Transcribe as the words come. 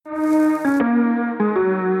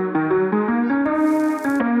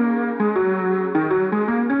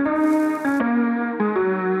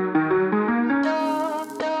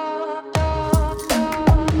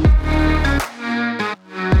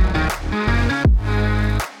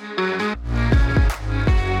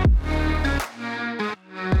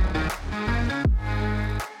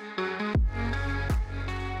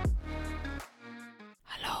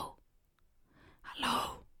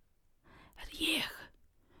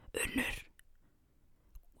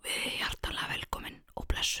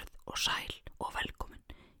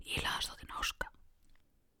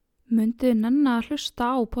Munduð nenna að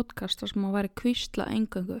hlusta á podcasta sem að væri hvísla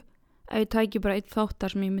eingöngu ef ég tæki bara einn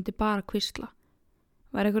þáttar sem ég myndi bara hvísla.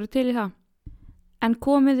 Væri ykkur til í það? En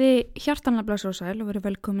komiði hjartanlega blessuð og sæl og verið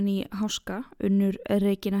velkomin í Háska. Unnur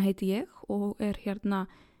Regína heiti ég og hérna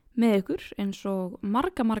með ykkur eins og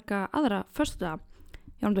marga aðra föstudaga.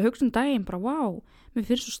 Ég var að hugsa daginn bara mér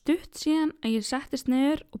finnst svo stutt síðan að ég settist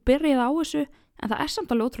niður og byrjaði á þessu en það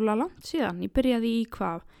samt alveg ótrúlega langt síðan. Ég byrjaði í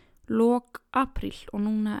lok apríl og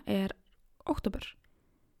núna október.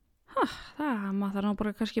 Maður þarf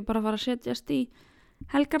bara kannski bara að fara að setjast í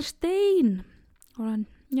helgar stein og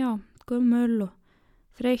gömul og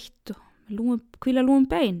þreytt og hvíla lúin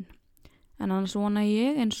bein. En annars vona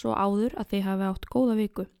ég eins og áður að þið hafi átt góða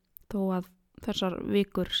viku þó að þessar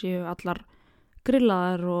vikur séu allar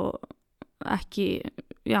grillaðar og ekki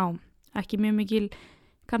mjög mikil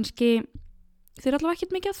kannski þeir allavega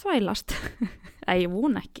ekkert mikið að þvælast. Ég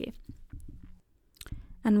vona ekki.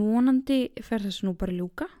 En vonandi fer þessu nú bara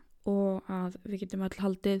ljúka og að við getum öll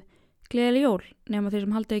haldið gleðileg jól, nema þeir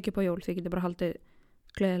sem haldið ekki upp á jól, þeir getum bara haldið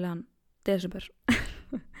gleðilegan desember.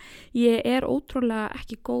 Ég ótrúlega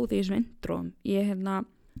ekki góð í þessum intróum. Ég ætla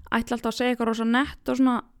alltaf að segja eitthvað rosa nett og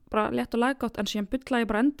svona bara létt og laggátt en síðan bulla ég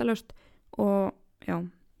bara endalaust og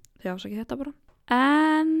þið ásakið þetta bara.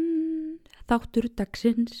 En þáttur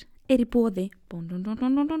dagsins í boði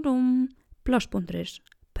Plus.is,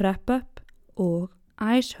 Prep Up og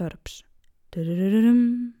Ice Herbs.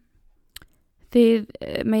 Þið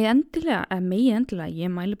megi endilega, ég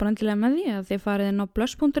mæli bara endilega með því að þið farið inn á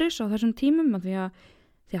Plus.is á þessum tímum af því að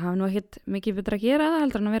þið hafi nú ekkert mikið betra að gera það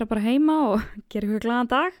heldur en að vera bara heima og gera ykkur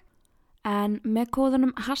glaðan dag. En með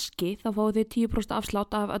kóðanum HASKI þá fáið þið 10%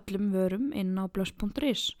 afslátt af öllum vörum inn á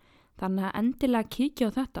Plus.is. Þannig að endilega kíkja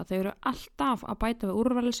á þetta. Þau eru alltaf að bæta við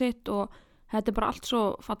úrvalið sitt og þetta bara allt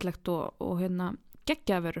svo fallegt og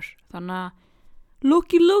geggjaðvörur. Þannig að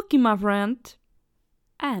looky my friend.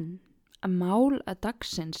 En mál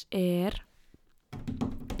dagsins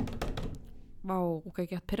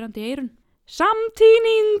gett pirrandi í eyrun.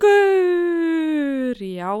 Samtíningur!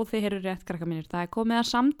 Já, þið heyrðu rétt krakka mínir. Það komið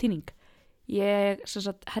að samtíning. Ég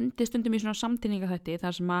hendi stundum í svona samtíninga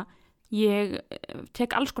þar sem að ég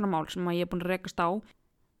tek alls konar mál sem að ég búin að rekast á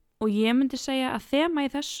og ég myndi segja að þema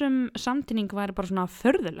í þessum samtíning væri bara svona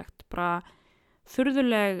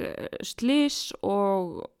furðuleg slys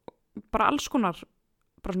og bara alls konar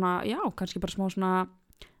bara svona, kannski bara smá svona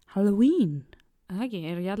Halloween, eða ekki,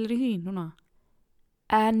 ég allir í því núna?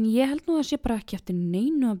 En ég held nú að sé bara ekki eftir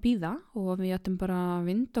neinu að bíða og við ættum bara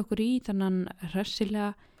að vinda okkur í þennan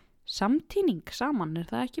hressilega samtíning saman,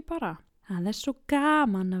 það ekki bara? Það svo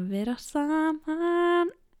gaman að vera saman.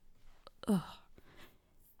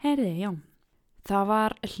 Heyrði, Það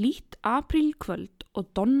var hlýtt aprílkvöld og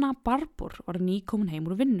Donna Barbour var nýkomin heim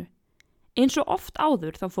úr vinnu. Eins og oft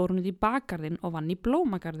áður þá fór hún út í bakgarðinn og vann í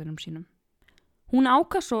blómagarðinum sínum. Hún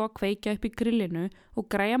ákvað svo að kveikja upp í grillinu og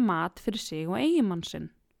græja mat fyrir sig og eiginmann sinn.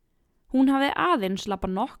 Hún hafði aðeins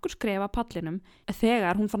labbað nokkur skref af pallinum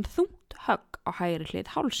þegar hún fann þungt högg á hægri hlið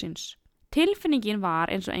hálsins. Tilfinningin var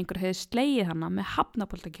eins og einhver hefði slegið hana með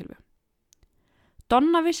hafnaboltakylfu.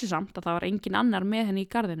 Donna vissi samt að það var engin annar með henni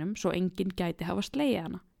í garðinum svo enginn gæti hafa slegið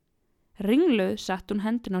hana. Ringluð sett hún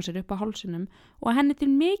hendina á sér upp á hálsinum og henni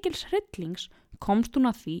til mikils hryllings komst hún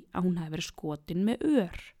að því að hún hefði verið skotin með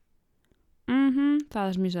ör.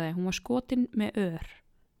 Það sem ég sagði, hún var skotin með ör.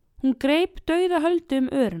 Hún greip dauða höldu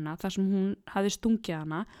örina þar sem hún hafði stungið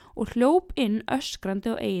hana og hljóp inn öskrandi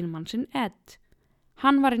á eiginmann sinn Ed.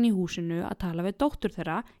 Hann var inn í húsinu að tala við dóttur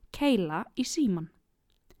þeirra, Kayla, í síman.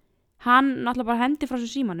 Hann náttúrulega bara hendi frá sér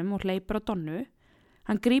símanum og hleypur á Donnu.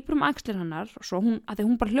 Hann grípur axlir hennar og svo að því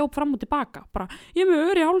hún bara hljóp fram og tilbaka. Ég með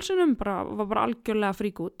ör í hálsinum, var bara algjörlega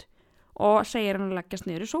frík út og segir hann að leggjast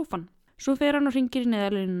niður í sófan. Svo fer hann og hringir í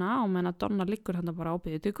neðarlínuna og meðan að Donna liggur hann bara á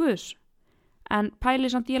biðju til Guðs. En pæli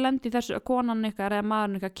samt ég lendi þessu að konan ykkar eða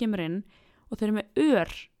maðurinn ykkar kemur inn og þeir eru með ör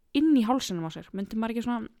inn í hálsinum á sér. Myndi maður ekki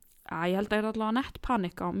svona, ég held að það allavega nett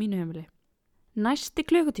panik á mínu heimili. Næsti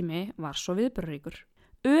klukkutími var svo viðburðaríkur.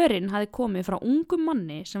 Örin hafði komið frá ungum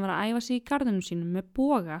manni sem var að æfa sig í garðinum sínum með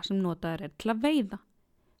boga sem notaður til að veiða.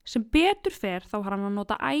 Sem betur fer þá har hann að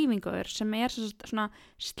nota æfingaur sem svona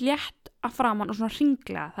slétt að framan og svona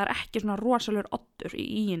hringlega. Það ekki svona rosalegur oddur í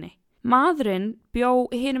íginni. Maðurinn bjó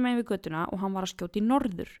hinum megin við götuna og hann var að skjóta í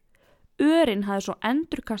norður. Örin hafði svo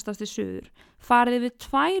endurkastast í suður, farið við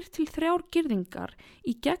 2 til 3 girðingar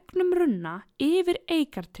í gegnum runna yfir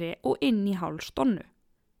eikartré og inn í háls Donnu.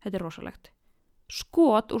 Þetta rosalegt.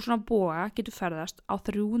 Skot úr svona boga getur ferðast á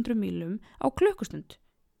 300 mílum á klukkustund.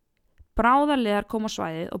 Bráðarliðar kom á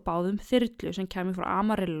svæðið og báðu þyrlu sem kæmi frá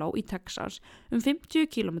Amarillo í Texas 50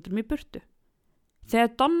 kilometrum í burtu.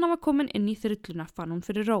 Þegar Donna var komin inn í þyrluna fann hún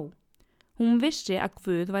fyrir ró. Hún vissi að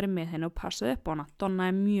Guð væri með henni og passaði upp á hana. Donna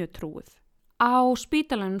mjög trúið. Á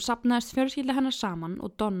spítalanum safnaðist fjölskylda hennar saman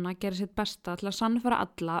og Donna gerði sitt besta til að sannfæra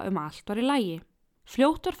alla allt var í lagi.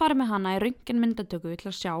 Fljótt var farið með hana í röntgenmyndatöku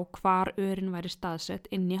til að sjá hvar örin væri staðsett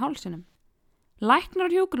inn í hálsinum. Læknar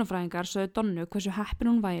og hjúkrunarfræðingar sögðu Donnu hversu heppin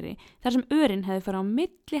hún væri þar sem örin hefði farið á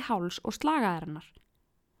milli háls og slagaði hennar.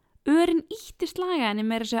 Örin ýtti slagaði henni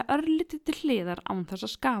meira að segja örlítið til hliðar án þess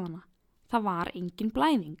að skaða hana. Það var engin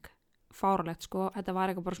blæðing. Fáralegt þetta var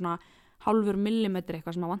eitthvað bara svona 0,5 millimetri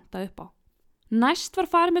eitthvað sem að vantaði upp á. Næst var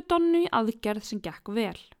farið með Donnu í aðgerð sem gekk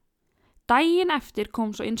vel. Daginn eftir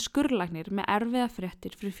kom svo inn skurðlæknir með erfiða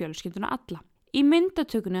fréttir fyrir fjölskylduna alla. Í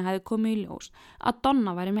myndatökunni hefði komið í ljós að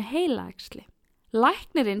Donna væri með heilaæxli.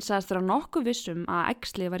 Læknirinn sagðist vera nokkuð vissum að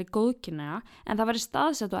æxlið væri góðkynja en það væri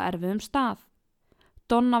staðsett á erfiðum stað.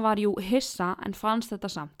 Donna var jú hissa en fannst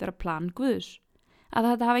þetta samt vera plan Guðs, að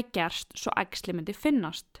þetta hafi gerst svo æxli myndi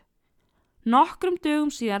finnast. Nokkrum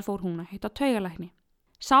dögum síðar fór hún að hitta taugalækni.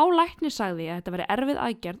 Sá læknir sagði að þetta væri erfið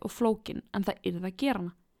aðgerð og flókin en það yrði að gera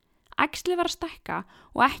hana. Æxlið var að stækka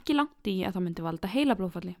og ekki langt í að það myndi valda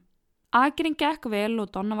heilablóðfalli. Aðgerðin gekk vel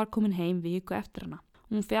og Donna var komin heim viku eftir hana.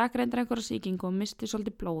 Hún fékk reyndar einhverja sýkingu og misti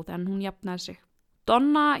svolítið blóð en hún jafnaði sig.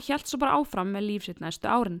 Donna hélt svo bara áfram með líf sitt næstu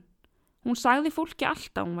árin. Hún sagði fólki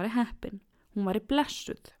alltaf hún væri heppin. Hún væri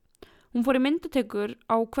blessuð. Hún fór í myndatökur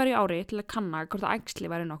á hverju ári til að kanna hvort að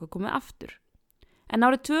æxli væri nokkuð komið aftur. En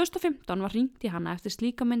árið 2015 var hringt í hana eftir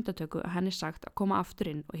slíka myndatöku að henni sagt að koma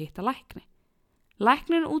aftur inn og hitta lækni.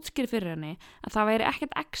 Læknirinn útskýrði fyrir henni að það væri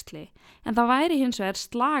ekkert æxli en það væri hins vegar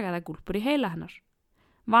slagaða gúlpur í heila hennar.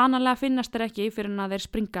 Vanalega finnast þeir ekki fyrir að þeir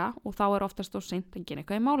springa og þá oftast of seint að gera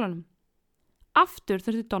eitthvað í málanum. Aftur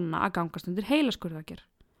þurfti Donna að gangast undir heilaskurðagerð.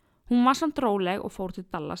 Hún var samt róleg og fór til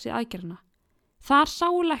Dallas í aðgerðina. Þar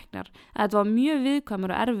sáu læknar að þetta var mjög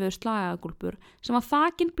viðkvæmur og erfiður slagaðagúlpur sem var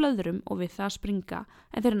þakinn blöðrum og við það að springa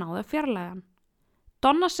en þeir náðu að fjarlæga hann.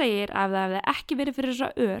 Donna segir að ef það hefði ekki verið fyrir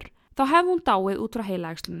þessa þá hefði hún dáið út frá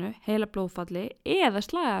heilaæxlinu, heilablóðfalli eða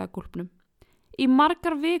slagaðagúlpnum. Í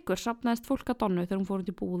margar vikur safnaðist fólk að Donnu þegar hún fór út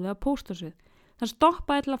í búðið að pósthúsið. Það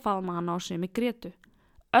stoppaði til að faðma hana á sumi grétu.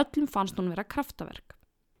 Öllum fannst hún vera kraftaverk.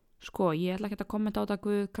 Ég ætla ekki að kommenta á þetta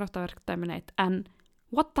Guð kraftaverk dæmi neitt, en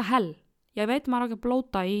what the hell? Ég veit maður ekki að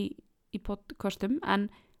blóta í podcastum, en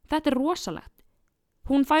þetta rosalegt.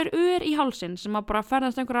 Hún fær í hálsin sem að bara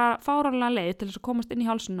ferðast einhverja fáránlega leið til þess að komast inn í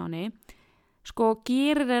hálsinn á henni.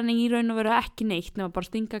 Gerir henni í raun og veru ekki neitt nema bara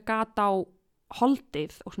stinga gata á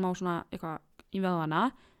holdið og smá svona eitthvað í vöðvana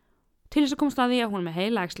til þess að komast að því að hún er með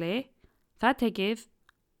heilaæxli. Það tekið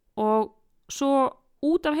og svo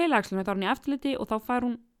út af heilaæxlinu þá er hún í eftirliti og þá fær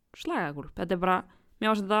hún slagagúlp. Þetta bara,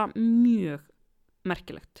 mér finnst þetta mjög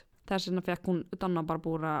merkilegt. Þess vegna fekk hún Donna bara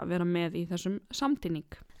búin að vera með í þessum samtíning.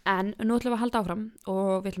 En nú ætlum við að halda áfram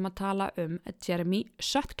og við ætlum að tala Jeremy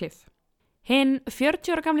Sutcliffe. Hinn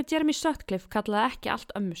 40 ára gamli Jeremy Sutcliffe kallaði ekki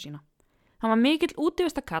allt ömmu sína. Hann var mikill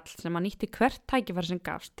útivistakall sem að nýtti hvert tækifæri sem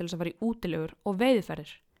gafst til þess að fara í útilegur og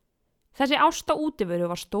veiðiferðir. Þessi ást á útiveru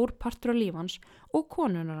var stór partur á líf hans og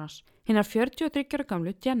konunar hans, hinnar 43 ára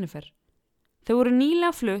gamlu Jennifer. Þau voru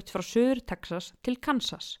nýlega flutt frá Suður Texas til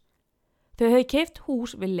Kansas. Þau höfðu keypt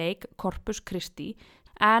hús við Lake Corpus Christi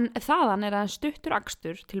en þaðan aðeins stuttur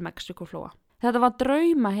akstur til Mexíkóflóa. Þetta var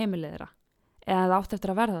drauma heimilið þeirra, eða það átti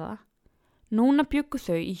eftir að verða það. Núna bjuggu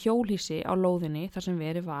þau í hjólhýsi á lóðinni þar sem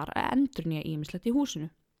verið var að endurnýja ýmislegt í húsinu.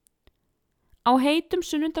 Á heitum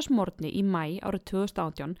sunnudagsmorgni í maí árið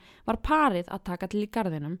 2018 var parið að taka til í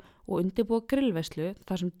garðinum og undirbúa grillveislu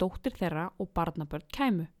þar sem dóttir þeirra og barnabörn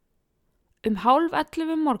kæmu.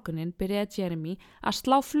 10:30 morguninn byrjaði Jeremy að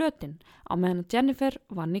slá flötinn á meðan Jennifer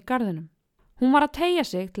vann í garðinum. Hún var að teygja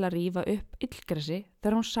sig til að rífa upp illgresi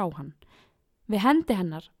þegar hún sá hann. Við hendi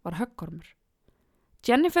hennar var höggormur.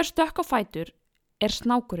 Jennifer stökk á fætur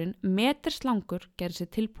snákurinn meterslangur gerði sig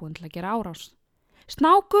tilbúin til að gera árás.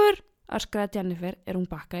 Snákur, öskraði Jennifer hún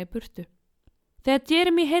bakkaði í burtu. Þegar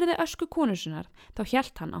Jeremy heyrði ösku konu sinnar, þá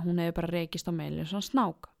hélt hann að hún hefði bara rekist á meðlausan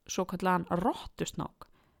snák, svo kallaðan rottusnák,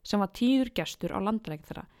 sem var tíður gestur á landleik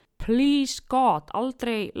þeirra. Please God,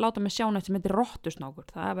 aldrei láta mig sjá neitt sem heitir rottusnákur,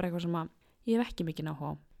 það er bara eitthvað sem ég hef ekki mikið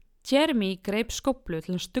áhuga á. Jeremy greip skóflu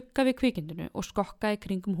til að stugga við kvikindinu og skokkaði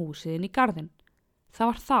kringum húsið inn í garðinn.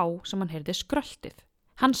 Það var þá sem hann heyrði skröltið.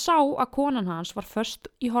 Hann sá að konan hans var föst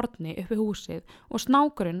í horni uppi húsið og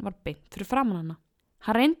snákurinn var beint fyrir framan hana.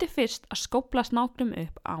 Hann reyndi fyrst að skófla snáknum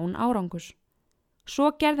upp án árangurs. Svo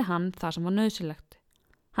gerði hann það sem var nauðsynlegt.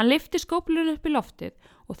 Hann lyfti skóflunum upp í loftið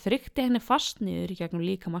og þrykkti henni fast niður í gegnum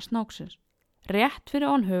líkama snáksins, rétt fyrir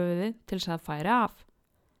ofan höfuðið til þess að færi af.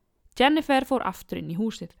 Jennifer fór aftur inn í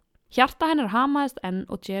húsið. Hjarta hennar hamaðist enn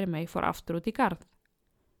og Jeremy fór aftur út í garð.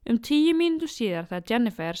 10 mínútur síðar þegar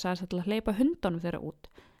Jennifer sagðist til að hleypa hundunum þeirra út,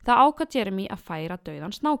 þá ákvað Jeremy að færa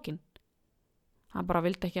dauðan snákinn. Hann bara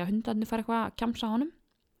vildi ekki að hundarnir fara eitthvað að kjamsa á honum.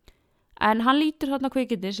 En hann lítur þarna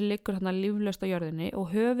kvikindin sem liggur þarna líflaust á jörðinni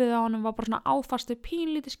og höfuðið á honum var bara svona áfast við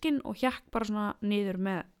pínlítið skinn og hékk bara svona niður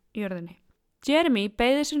með jörðinni. Jeremy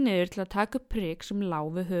beygði sig niður til að taka upp prik sem lá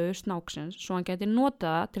við höfuð snáksins svo hann gæti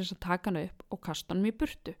notað það til þess að taka hann upp og kasta hann í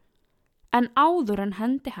burtu. En áður en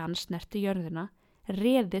hendi hans snerti jörðina,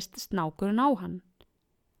 réðist snákurinn á hann.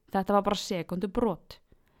 Þetta var bara sekundu brot.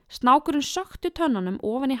 Snákurinn sökti tönnunum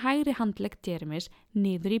ofan í hægri handlegg Jeremys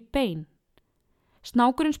niður í bein.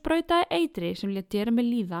 Snákurinn sprautaði eitri sem lét Jeremy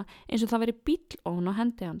líða eins og það veri bíll ofan á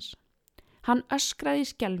hendi hans. Hann öskraði í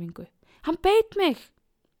skelfingu. Hann beit mig!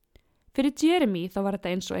 Fyrir Jeremy þá var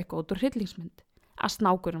þetta eins og eitthvað út úr hryllingsmynd, að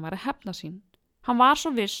snákurinn var að hefna sín. Hann var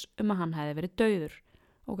svo viss að hann hefði verið dauður.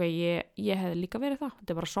 Ok, ég hefði líka verið það.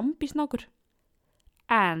 Þetta er bara zombie-snákur.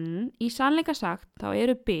 En í sannleika sagt þá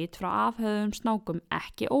eru bit frá afhöfðum snákum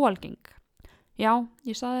ekki óalgeng. Já,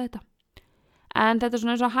 ég sagði þetta. En þetta er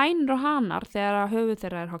svona eins og hænur og hanar þegar höfuð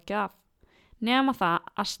þeirra er hokkið af. Nema það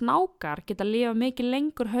að snákar geta lifa mikið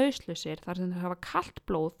lengur hauslusir þar sem þeir hafa kalt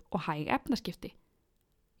blóð og hæg efnaskipti.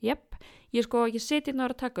 Jepp, ég seti hérna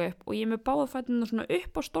að taka upp og ég er með báðafætina svona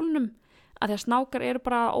upp á stólnum að því að snákar eru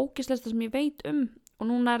bara ógeðslegasta sem ég veit og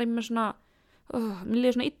núna er ég með svona mér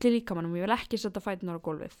líður svona illi líkamannum, ég vil ekki setja fætunar á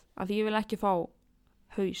gólfið af því ég vil ekki fá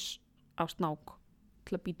haus á snák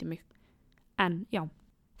til að bíti mig. En já,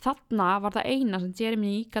 þarna var það eina sem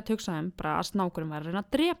Jeremy gat hugsað bara að snákurinn var að reyna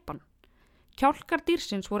að drepa hann. Kjálkar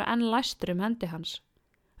dýrsins voru enn læstur hendi hans.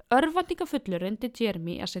 Örvæntingafullur reyndi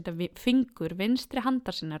Jeremy að setja fingur vinstri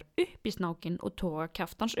handar sinnar upp í snákinn og toga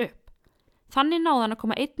kjaftans upp. Þannig náði hann að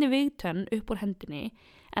koma einni vigtönn upp úr hendinni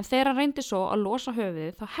en þegar hann reyndi svo að losa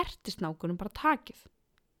höfuðið þá herti snákurinn bara takið.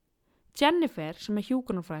 Jennifer sem er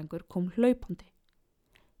hjúkrunarfræðingur kom hlaupandi.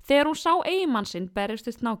 Þegar hún sá eiginmann sinn berjast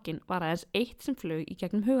við snákinn var aðeins eitt sem flaug í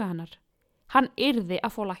gegnum huga hennar. Hann yrði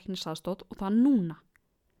að fá læknisaðstoð og það núna.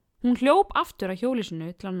 Hún hljóp aftur á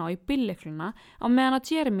hjólísinu til að ná í bíllykluna á meðan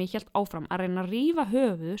að Jeremy hélt áfram að reyna að rífa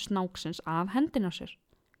höfuð snáksins af hendina á sér.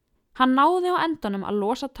 Hann náði á endanum að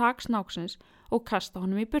losa tak snáksins og kasta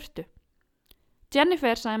honum í burtu.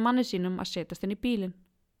 Jennifer sagði manni sínum að setjast inn í bílinn.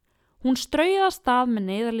 Hún straujaði af stað með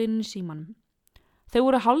neyðarlínunni í símanum. Þau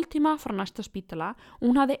voru hálftíma frá næsta spítala og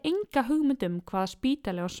hún hafði enga hugmynd hvaða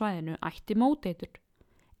spítali á svæðinu ætti móteitur.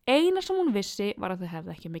 Eina sem hún vissi var að þau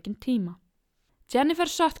hefði ekki mikinn tíma. Jennifer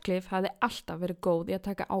Sutcliffe hafði alltaf verið góð í að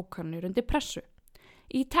taka ákvarðanir undir pressu.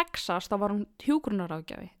 Í Texas þá var hún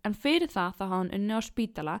hjúkrunarráðgjafi en fyrir það þá hafði hún unnið á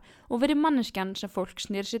spítala og verið manneskjan sem fólk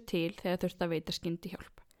snýr sér til þegar þurfti að veita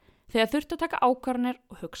skyndihjálp. Þegar þurfti að taka ákvarðanir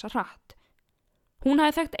og hugsa hratt. Hún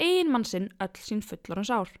hafði þekkt eiginmann sinn öll sín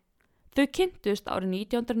fullorðins ár. Þau kynntust árið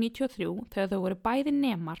 1993 þegar þau voru bæði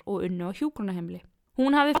nemar og unnu á hjúkrunarheimili.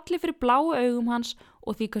 Hún hafði fallið fyrir bláu augum hans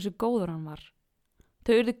og því hversu góður hann var.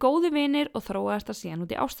 Þau urðu góði vinir og þróaðist að síðan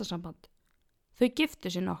út í ástarsamband. Þau giftu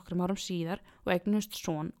sig nokkrum árum síðar og eignuðust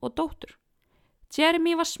son og dóttur.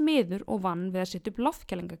 Jeremy var smiður og vann við að setja upp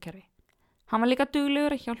loftkælingakerfi. Hann var líka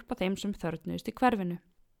duglegur að hjálpa þeim sem þörfnuðust í hverfinu.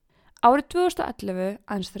 Árið 2011,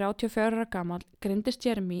 aðeins 34 ára gamall, greindist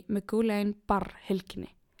Jeremy með Guillain-Barré-heilkenni.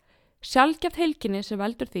 Sjaldgæft heilkenni sem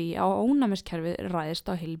veldur því á ónæmiskerfið ræðist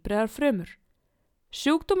á heilbrigðar frumur.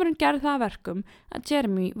 Sjúkdómurinn gerði það að verkum að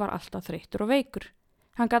Jeremy var alltaf þreyttur og veikur.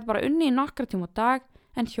 Hann gat bara unnið í nokkra tíma á dag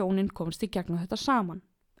en hjónin komst í gegnum þetta saman.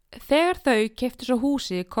 Þegar þau keyptu svo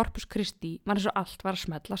húsið í Corpus Christi var eins og allt var að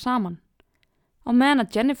smella saman. Á meðan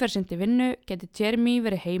að Jennifer sinnti vinnu geti Jeremy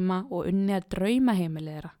verið heima og unnið að drauma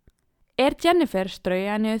heimilið þeirra. Jennifer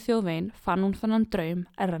straujaði niður þjóðveginn fann hún þannan draum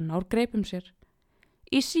að renna úr greipum sér.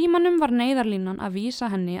 Í símanum var neyðarlínan að vísa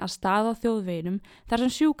henni að staða á þjóðveginum þar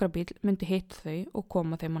sem sjúkrabíll myndi hitta þau og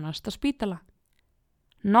koma þeim á næsta spítala.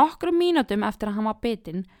 Nokkrum mínútum eftir að hann var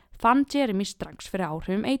bitinn fann Jeremy strax fyrir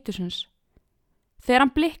áhrifum eitursins. Þegar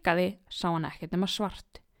hann blikkaði sá hann ekkert nema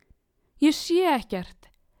svart. Ég sé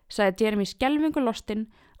ekkert, sagði Jeremy skelfingu lostinn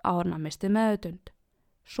áður en hann mistið meðvitund.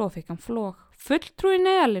 Svo fikk hann flog. Fulltrúi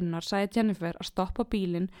neyðarlínunnar sagði Jennifer að stoppa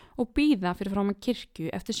bílinn og bíða fyrir framan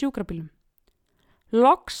kirkju eftir sjúkrabílum.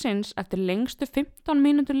 Loksins eftir lengstu 15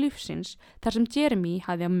 mínútur lífsins þar sem Jeremy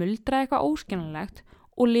hafði að muldra eitthvað óskiljanlegt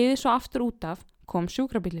og liðið svo aftur út af kom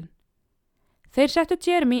sjúkrabílinn. Þeir settu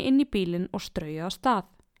Jeremy inn í bílinn og strauðu á stað.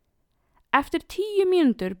 Eftir 10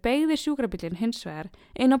 mínútur beygði sjúkrabílinn hins vegar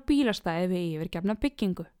inn á bílastæði við yfirgefna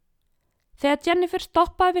byggingu. Þegar Jennifer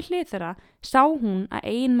stoppaði við hlið þeirra sá hún að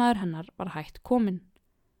eiginmaður hennar var hætt kominn.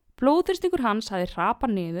 Blóðþrýstingur hans hafði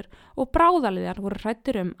hrapað niður og bráðaliðar voru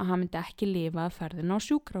hræddir að hann myndi ekki lifa að ferðina á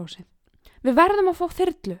sjúkrahúsið. Við verðum að fá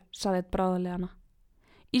þyrlu, sagði bráðaliðana.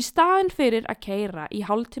 Í staðinn fyrir að keyra í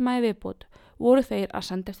hálftíma í viðbót voru þeir að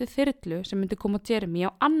senda eftir þyrlu sem myndi koma Jeremy á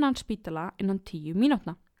annan spítala innan 10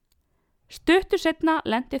 mínútna. Stuttu seinna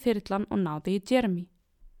lenti þyrlan og náði í Jeremy.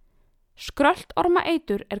 Skröltorma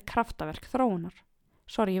eitur kraftaverk þróunar.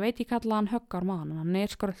 Ég veit ég kallaði hann höggorm á hann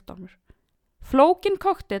skröltormur. Flókin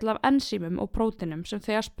kokteil af ensímum og prótínum sem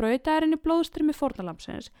þegar sprautað inn í blóðstreymi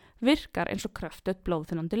fórnarlambsins virkar eins og kröftugt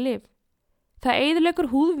blóðþynnandi lyf. Það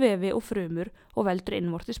eyðileggur húðvefi og frumur og veldur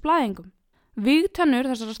innvortis blæðingum.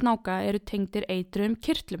 Vígtennur þessara snáka eru tengdir eitruðum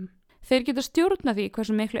kirtlum. Þeir geta stjórnað því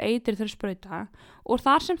hversu miklu eitur þeir sprauta og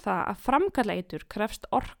þar sem það að framkalla eitur krefst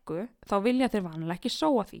orku þá vilja þeir vanalega ekki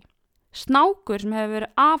sóa því. Snákur sem hefur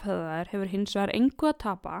verið afhöfðaður hefur hins vegar engu að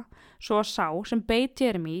tapa svo að sá sem beit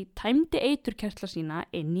Jeremy tæmdi eiturkertla sína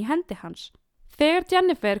inn í hendi hans. Þegar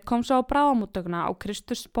Jennifer kom svo á bráðamóttökuna á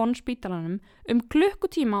Kristus Spon spítalanum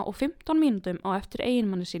klukkutíma og 15 mínútum á eftir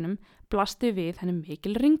eiginmanni sínum blasti við henni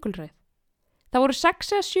mikil ringulreið. Það voru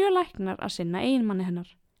 6 eða 7 læknar að sinna eiginmanni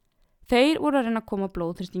hennar. Þeir voru að reyna að koma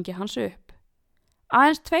blóðþrýstingi hans upp.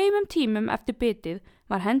 Aðeins 2 tímum eftir bitið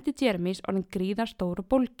var hendi Jeremys orðin gríðarstór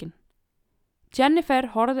og bólgin. Jennifer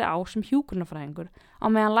horfði á sem hjúkrunarfræðingur á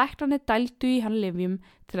meðan læknarnir dældu í hann lyfjum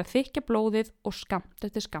til að þykja blóðið og skammt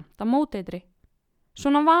eftir skammt af móteitri.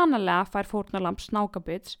 Svona vanalega fær fórnarlamb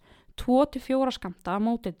snákabits 2-4 skammta af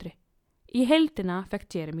móteitri. Í heildina fekk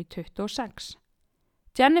Jeremy 26.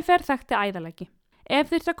 Jennifer þekkti æðalegi. Ef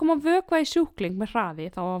þyrfti að koma vökva í sjúkling með hraði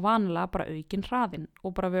þá var vanalega bara aukinn hraðinn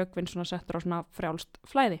og bara vökvinn svona settur á svona frjálst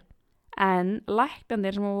flæði. En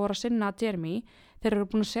læknarnir sem voru að sinna Jeremy, þeir eru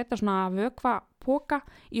búin að setja svona vökvapoka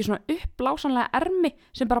í svona uppblásanlega ermi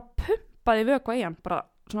sem bara pumpaði vökva í hann.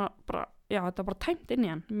 Þetta bara tæmt inn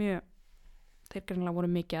í hann. Þeir greinlega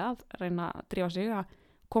voru mikið að reyna að drífa sig að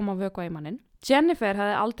koma vökva í mannin. Jennifer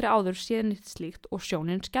hefði aldrei áður séð nýtt slíkt og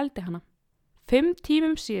sjónin skeldi hana. 5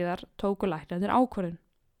 tímum síðar tóku læknarnir ákvörðun.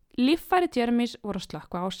 Líffæri Jeremys voru að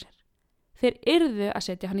slökkva á sér. Þeir yrðu að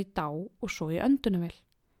setja hann í dá og svo í öndunarvél.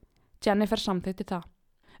 Jennifer samþykkti það.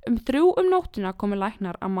 3 nóttina komu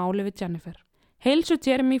læknar að máli við Jennifer. Heilsu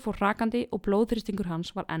Jeremy fór hrakandi og blóðþrýstingur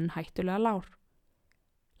hans var enn hættulega lágur.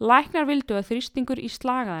 Læknar vildu að þrýstingur í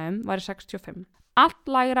slagæðum væri 65. Allt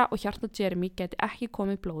lægra og hjarta Jeremy geti ekki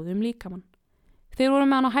komið blóðu líkamann. Þeir voru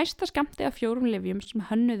með hann á hæsta skammti af 4 lyfjum sem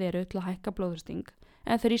hönnuð eru til að hækka blóðþrýsting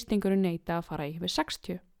en þrýstingurinn neita að fara yfir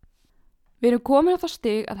 60. Við erum komin á það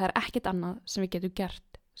stig að það ekkert annað sem við getum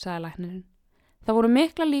gert, sagði læknirinn. Það voru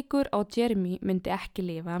mikla líkur á að Jeremy myndi ekki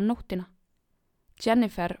lifa af nóttina.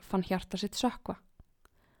 Jennifer fann hjarta sitt sökkva.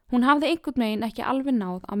 Hún hafði einhvern veginn ekki alveg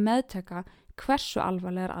náð að meðtaka hversu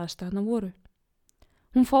alvarlegar aðstæðurnar voru.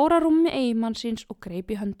 Hún fór að rúmi eiginmanns síns og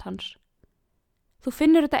greip í hönd hans. Þú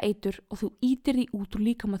finnur þetta eitur og þú ýtir því út úr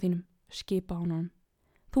líkama þínum, skipaði hún honum.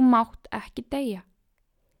 Þú mátt ekki deyja.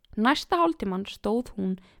 Næsta hálftímann stóð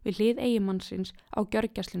hún við hlið eiginmannsins á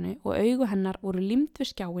gjörgæslunni og augu hennar voru límd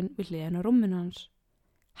við skjáinn við hliðina rúminu hans.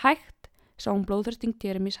 Hægt sá hún blóðþrýsting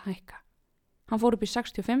Jeremys hækka. Hann fór upp í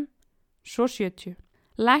 65, svo 70.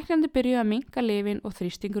 Læknandi byrjuði að minnka lyfin og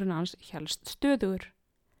þrýstingurinn hans hélst stöðugur.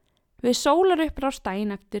 Við sólarupprás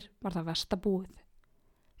daginn eftir var það versta búið.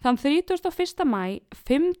 Þann 31. maí,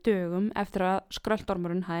 5 dögum eftir að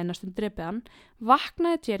skröltormurinn hafði næstum drepið hann,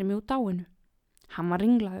 vaknaði Jeremy úr dáinu. Hann var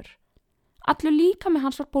ringlaður. Allur líkami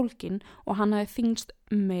hans var bólginn og hann hafði þyngst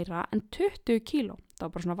meira en 20 kíló. Það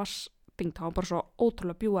var bara svona vassþyngd, það var bara svo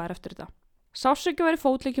ótrúlega bjúaður eftir þetta. Sársauki var í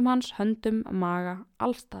fótleikjum hans, höndum, maga,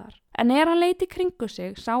 allstaðar. En hann leit í kringu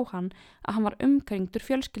sig, sá hann að hann var umkringdur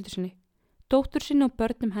fjölskyldu sinni, dóttur sinni og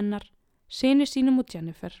börnum hennar, syni sínum og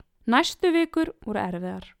Jennifer. Næstu vikur voru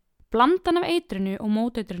erfiðar. Blandan af eitrinu og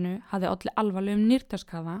móteitrinu hafði olli alvarlegum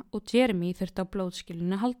nýrtarskaða og Jeremy þurfti á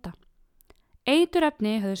blóðskilunni að halda.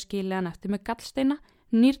 Eiturefni höfðu skilið hann eftir með gallsteina,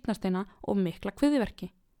 nýrnasteina og mikla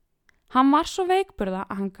kviðverki. Hann var svo veikburða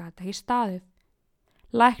að hann gat ekki staðið.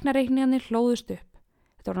 Læknareikningarnir hlóðust upp.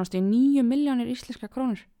 Þetta var náttúrulega 9 milljónir íslenska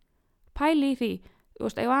krónur. Pæli í því, þú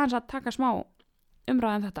veist, ég var aðeins að taka smá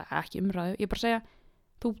umræðum þetta, ekki umræðu, ég bara segja,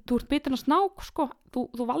 þú ert bitin að snák, sko,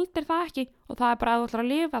 þú valdir það ekki og það bara að þú ætlar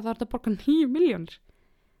að lifa, þá er þetta að borga 9 milljónir.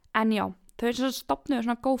 En já, þau stofnuðu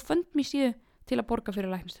svona GoFundMe síðu til að borga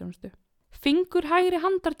fyrir læknisþjónustu. Fingur hægri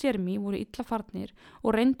handar Jeremy voru illa farnir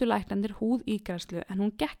og reyndu læknandir húðígræðslu en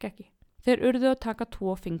hún gekk ekki. Þeir urðu að taka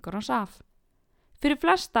 2 fingur hans af. Fyrir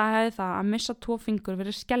flesta hefði það að missa 2 fingur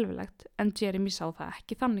verið skelfilegt en Jeremy sá það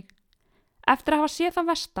ekki þannig. Eftir að hafa séð það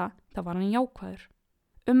versta, þá var hann jákvæður.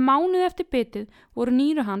 Mánuði eftir bitið voru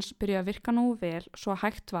nýru hans byrjuð að virka nógu vel svo að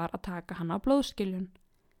hægt var að taka hann á blóðskiljun.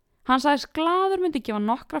 Hann sagðist glaður myndi gefa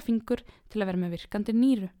nokkra fingur til að vera með virkandi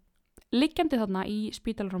nýru. Liggjandi þarna í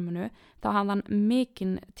spítalrúminu þá hafði hann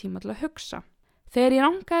mikinn tíma til að hugsa. Þegar ég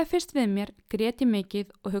rangaði fyrst við mér, grét ég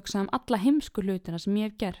mikið og hugsaði alla heimsku hlutina sem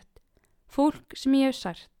ég hef gert. Fólk sem ég hef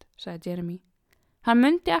sært, sagði Jeremy. Hann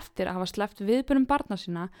mundi eftir að hafa sleppt viðburum barna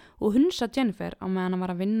sína og hunsa Jennifer á meðan hann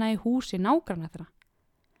var að vinna í húsi nágranna þeirra.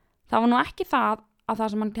 Það var nú ekki það að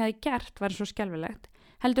það sem hann hefði gert væri svo skelfilegt,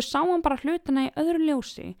 heldur sá hann bara hlutina í öðru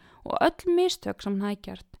ljósi og öll mistök sem hann hefði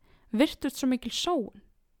gert virtust svo mikil sóun.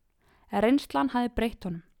 Reynslan hefði breytt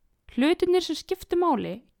honum. Hlutirnir sem skiptu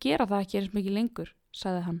máli gera það ekki eins mikið lengur,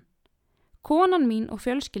 sagði hann. Konan mín og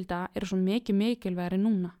fjölskylda eru svo mikilvægari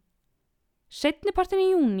núna. Seinnipartin í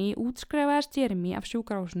júní útskrifaðist Jeremy af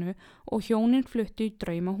sjúkrahúsinu og hjónin fluttu í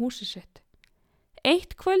draumahúsið sitt.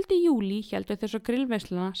 Eitt kvöld í júlí héldu þau svo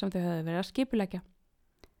grillveisluna sem þau höfðu verið að skipuleggja.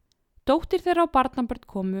 Dóttir þeirra og barnabörn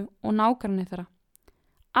komu og nágranni þeirra.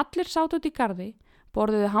 Allir sátu út í garði,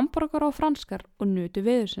 borðuðu hamborgar og franskar og nutu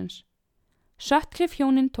veðursins. Sutcliffe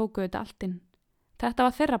hjónin tóku þetta allt inn. Þetta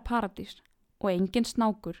var þeirra paradís og engin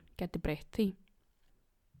snákur geti breytt því.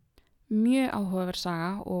 Mjög áhugaverð saga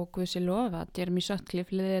og guð sé lofa að Jeremy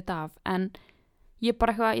Sutcliffe liði þetta af en ég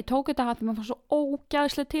tók þetta að maður fann svo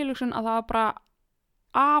ógæðislega tilhugsun að það var bara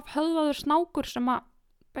afhöfðaður snákur sem að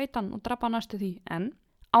beita hann og drapa næstu því en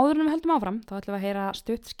áður en við höldum áfram þá ætlum við að heyra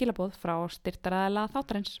stutt skilaboð frá styrktaraðila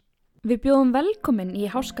þáttarins. Við bjóðum velkomin í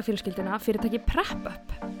háskafjölskylduna fyrirtæki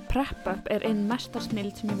PrepUp. PrepUp er einn mesta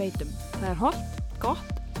snilld sem ég veit um. Það er hollt,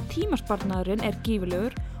 gott, tímasparnaðurinn er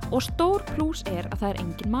gífurlegur og stór plús er að það er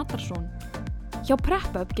engin matarsón. Hjá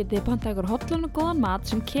PrepUp getið þið pantað ykkur hollan og góðan mat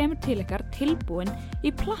sem kemur til ykkar tilbúinn í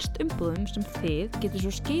plastumbúðum sem þið getið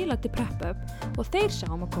svo skilað til PrepUp og þeir sjá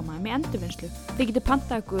að koma þeim í endurvinnslu. Þið getið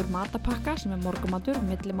pantað ykkur matapakka sem er morgumatur,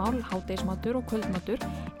 millimál, hádegismatur og kvöldmatur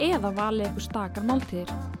eða valið ykkur stakar máltíðir.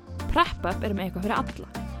 PrepUp er með eitthvað fyrir alla.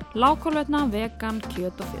 Lágkolvetna, vegan,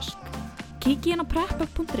 kjöt og fisk. Kíkið inn á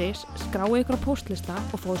prepup.is, skráið ykkur á póstlista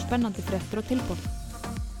og fóðu spennandi fréttir og tilboð.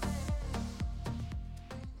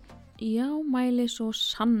 Já, mæli svo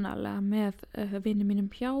sannarlega með vinum mínum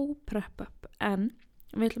hjá PrepUp en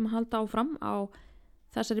við ætlum að halda áfram á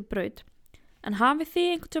þessari braut. En hafið þið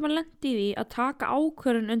einhvern tímann lent í því að taka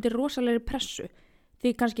ákvörðun undir rosalegri pressu?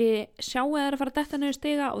 Þið kannski sjáu að það er að fara að detta niður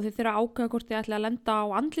stiga og þið þurfa að ákveða hvort þið ætla að lenda á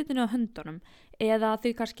andlitinu og höndunum eða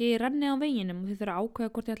þið kannski rennið á veginum og þið þurfa að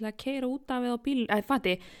ákveða hvort þið ætla að keyra út af eða á bíl. Þetta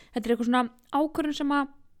er eitthvað svona ákvörðun sem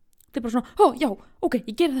að þið bara svona, já, ok,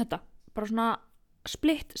 ég geri þetta. Bara svona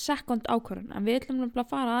split second ákvörðun. En við ætlum að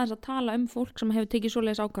fara aðeins að tala um fólk sem hefur tekið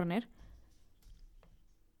svoleiðis ákvörðunir.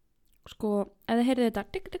 Sko, ef þið heyrið þetta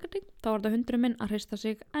digg, þá var þetta hundurinn minn að hrista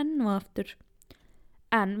sig enn og aftur.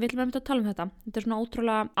 En við ætlum að tala um þetta. Þetta er svona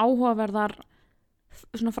ótrúlega áhugaverðar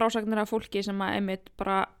svona frásagnir af fólki sem að einmitt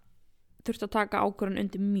bara þurfti að taka ákvörðun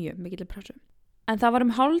undir mjög mikilli pressu. En það var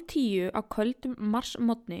 9:30 á köldum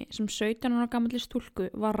marsmorgni sem 17 ára gamalli stúlku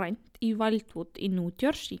var rænt í Wildwood í New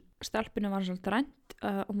Jersey. Stelpunni var svolítið rænt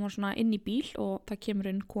og hún var svona inn í bíl og það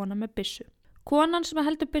kemur inn kona með byssu. Konan sem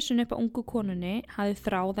heldur byssunni upp á ungu konunni hafði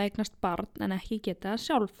þráð að eignast barn en ekki getað það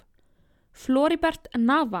sjálf. Floribert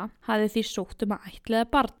Nava hafði því sótt að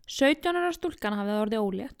ættleiða barn. 17 ára stúlkan hafði orðið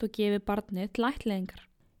ólétt og gefið barnið til ættleiðingar.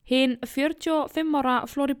 Hinn 45 ára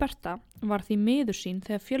Floriberta var því miður sín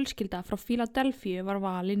þegar fjölskylda frá Philadelphia var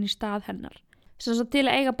valin í stað hennar. Sem sagt til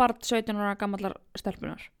að eiga barn 17 ára gamallar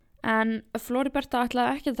stelpunar. En Floriberta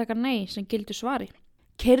ætlaði ekki að taka nei sem gildu svari.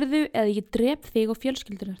 Keyrðu eða ég drep þig og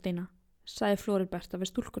fjölskyldunar þína, sagði Floriberta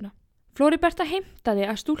við stúlkuna. Floriberta heimtaði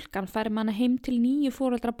að stúlkan færi manna heim til 9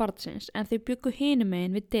 foreldra barnsins en þau bjuggu hinum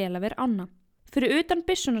megin við Delaware ána. Fyrir utan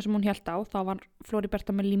byssuna sem hún hélt á þá var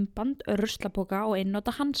Floriberta með límband, ruslapoka og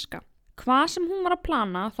einnota hanska. Hvað sem hún var að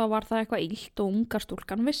plana þá var það eitthvað illt og unga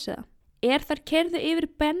stúlkan vissi það. Þær keyrðu yfir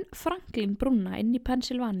Ben Franklin brúna inn í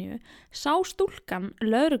Pennsylvaníu sá stúlkan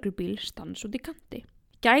lögreglubíl stans út í kanti.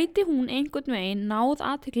 Gæti hún einhvern veginn náð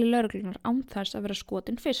athygli lögreglunar án þess að vera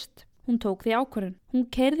skotin fyrst. Hún tók því ákvörðun. Hún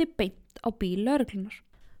keyrði beint á bíl lögreglunar.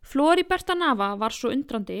 Floriberta Nava var svo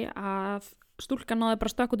undrandi að stúlkan náði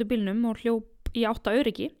bara stökk út í bílnum og hljóp í átt að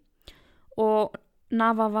öryggi og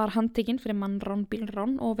Nava var handtekinn fyrir mannrán,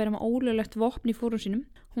 bílrán og verið með ólöglegt vopn í fórum sínum.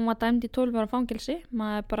 Hún var dæmd í 12 ára fangelsi,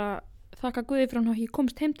 maður bara þakka Guði fyrir hann hafi ekki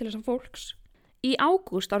komist heim til þessa fólks. Í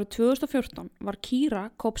ágúst árið 2014 var Kira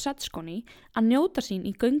Kopsetskoni að njóta sín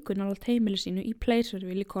í göngun á heimili sínu í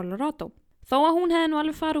Placerville í Colorado. Þó að hún hefði nú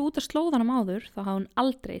alveg farið út af slóðanum áður þá hafði hún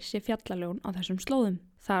aldrei séð fjallaljón á þessum slóðum,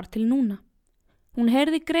 þar til núna. Hún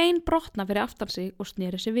heyrði grein brotna fyrir aftan sig og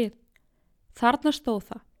sneri sig við. Þarna stóð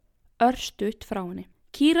það, örstutt frá henni.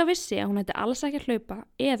 Kira vissi að hún hefði alls ekki að hlaupa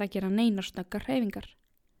eða gera neinar snöggar hreyfingar.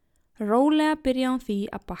 Rólega byrjaði hún því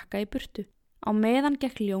að bakka í burtu. Á meðan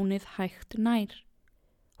gekk ljónið hægt nær.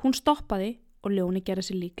 Hún stoppaði og ljónið gerði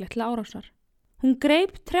sig líklegt til árásar. Hún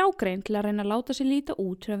greip trjágrein til að reyna að láta sig líta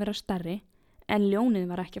út fyrir að vera stærri, en ljónið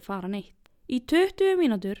var ekki að fara neitt. Í 20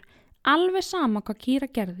 mínútur, alveg sama hvað Kira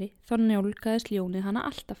gerði, þá njálgaðist ljónið hana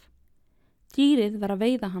alltaf. Dýrið var að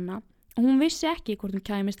veiða hana og hún vissi ekki hvort hún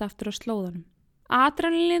kæmist aftur á slóðanum.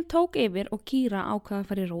 Adrenalín tók yfir og Kira ákvaði að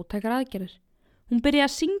fara í róttækar aðgerðir. Hún byrjaði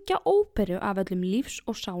að syngja óperu af öllum lífs-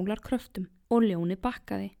 og sálarkröftum og ljónið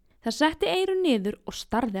bakkaði. Það setti eyrun niður og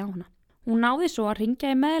starði á hana. Hún náði svo að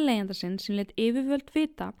hringja í meðleigjanda sinn sem lét yfirvöld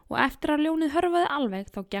vita og eftir að ljónið hörfaði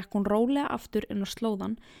alveg þá gekk hún rólega aftur inn á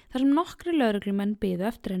slóðan þar sem nokkri lögreglumenn biðu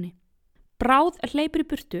eftir henni. Bráð hleypur í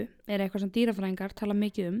burtu er eitthvað sem dýrafræðingar tala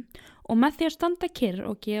mikið og með því að standa kyrr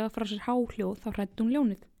og gefa frá sér háhljóð þá hræddi hún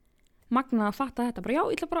ljónið. Magnað að fatta þetta bara,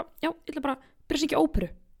 ég ætla bara byrja að syngja óperu.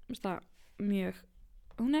 Það mjög,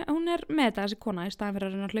 hún er með þetta þessi kona í staðan fyrir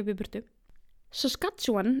að reyna að hlaupa í burtu.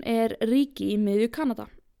 Saskatchewan er ríki í miðju Kanada.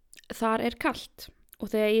 Þar er kalt og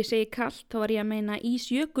þegar ég segi kalt þá var ég að meina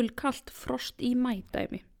ísjökulkalt frost í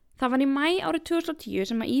mædæmi. Það var í mæ árið 2010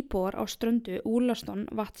 sem að íbúar á ströndu Úlaston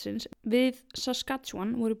vatsins við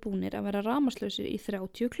Saskatchewan voru búnir að vera rafmagnslausir í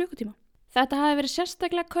 30 klukkutíma. Þetta hafi verið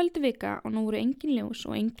sérstaklega köld vika og nú voru engin ljós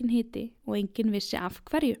og engin hiti og engin vissi af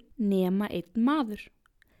hverju, nema einn maður.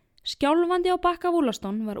 Skjálfandi á bakka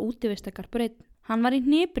Úlaston var útivistakar Breinn. Hann var í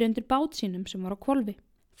hnipri undir bát sínum sem var á hvolfi.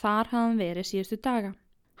 Þar hafði hann verið síðustu daga.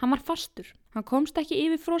 Hann var fastur. Hann komst ekki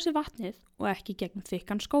yfir frosið vatnið og ekki gegnum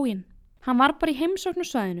þykkan skóginn. Hann var bara í heimsókn á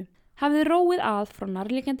svæðinu, hafði róið að frá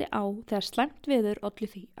nærliggjandi á þegar slæmt veður olli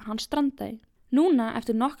því að hann strandaði. Núna,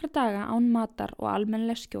 eftir nokkra daga án matar og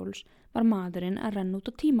almennilegs skjóls, var maðurinn að renna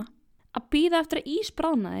út á tíma. Að bíða eftir að ís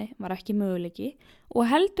bráðnaði var ekki möguleiki og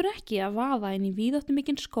heldur ekki að vaða inn í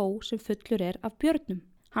víðáttumikinn skó sem fullur er af björnum.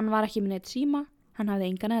 Hann var ekki með neitt síma, hann hafði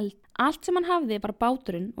engan eld. Allt sem hann hafði var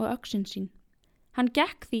báturinn og öxin sín. Hann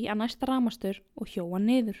gekk því að næsta ramastur og hjó hann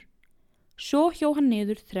niður. Svo hjó hann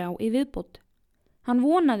niður 3 í viðbót. Hann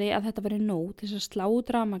vonaði að þetta veri nóg til að slá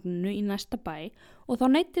út rafmagninu í næsta bæ og þá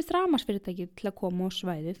neyddist rafmagnsfyrirtækið til að koma á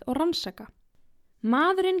svæðið og rannsaka.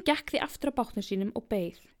 Maðurinn gekk því aftur á bátnum sínum og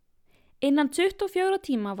beið. Innan 24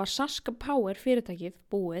 tíma var Sask Power fyrirtækið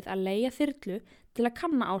búið að leigja þyrlu til að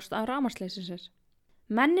kanna ástæðu rafmagnsleysisins.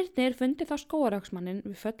 Mennirnir fundi þá skógaröksmanninn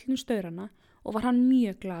við föllnum staurana og var hann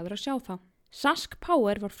mjög glaður að sjá þá. Sask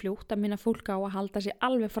Power var fljótt að minna fólk á að halda sig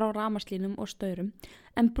alveg frá rafmagnslínum og staurum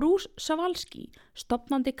en Bruce Savalski,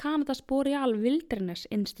 stofnandi Kanadas Boreal Wilderness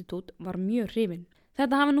Institute, var mjög hrifinn.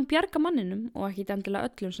 Þetta hafi nú bjarga manninum og ekki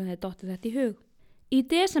endilega öllum sem þeir dottið þetta í hug. Í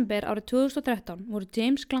desember árið 2013 voru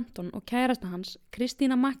James Clanton og kærasta hans,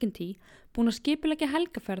 Christina McEntee, búin að skipuleggja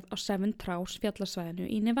helgaferð á Seven Trails fjallasvæðinu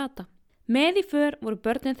í Nevada. Með í för voru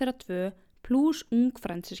börnin þeirra 2 plus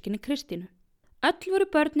ungfrændsyskinni Kristínu. Öll voru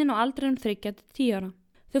börnin á aldrinum 3–10 ára.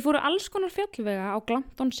 Þau fóru alls konar fjallvega á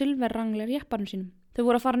Glanton Silver Wrangler jeppanum sínum. Þau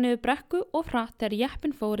voru að fara niður brekku og hratt þegar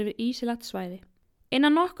jeppin fór yfir ísilagt svæði.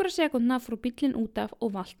 Innan nokkura sekúndna fór bíllinn út af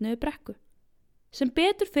og valt niður brekku. Sem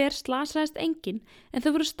betur fer slasaðist enginn en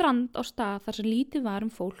þau voru strand á stað þar sem lítið var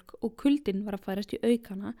fólk og kuldinn var að færast í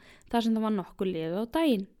aukana þar sem það var nokkuð liðið á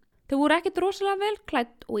daginn. Þau voru ekkert rosalega vel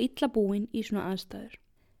klædd og illa búin í svona aðstæður.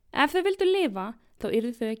 Ef þau vildu lifa þá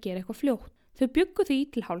yrðu þau að gera eitthvað fljótt. Þau bjuggu því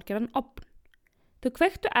til hálfgerðan ofn. Þau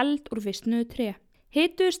kveiktu eld úr visnuðu tré,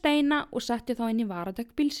 hituðu steina og settu þá inn í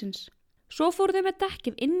varadekk bílsins. Svo fóru þau með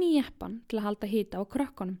dekkið inn í jeppan til að halda hita á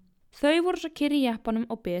krökkunum. Þau voru svo kyrr í jeppanum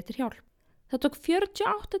og beðið til hjálp. Það tók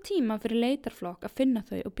 48 tíma fyrir leitarflokk að finna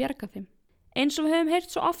þau og bjarga þeim. Eins og við höfum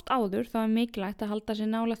heyrt svo oft áður þá er mikilvægt að halda sér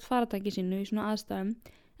nálægt faratæki sínu í svona aðstæðum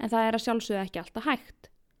en það er að sjálfsögðu ekki alltaf hægt.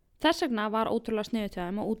 Þess vegna var ótrúlega sniðugt hjá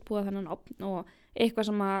þeim að útbúa þennan ofn og eitthvað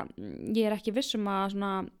sem að ég er ekki viss að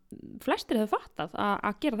svona flestir hefur fattað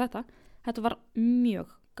að gera þetta. Þetta var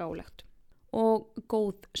mjög gálegt og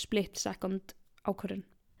góð split second ákvörðun.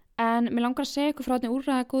 En mér langar að segja ykkur frá þetta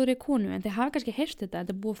úrræðagóðri konu, en þið hafa kannski heyrt þetta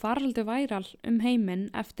er búið faraldur væral heiminn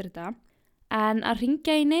eftir þetta. En að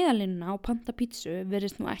ringja í neyðarlínuna og panta pítsu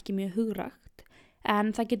virðist nú ekki mjög hugrægt,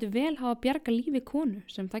 en það getur vel hafa bjarga lífi konu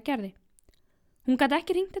sem það gerði. Hún gat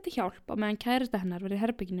ekki ringt eftir hjálp á meðan kærasta hennar verið í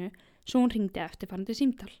herberginu, svo hún ringdi eftirfarandi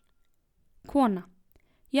símtal. Kona: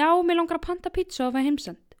 Já, mér langar að panta pítsu og fá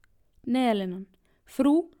heimsend. Neyðarlínan: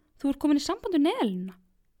 Frú, þú ert komin í samband við neyðarlínuna.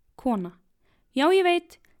 Kona: Já, ég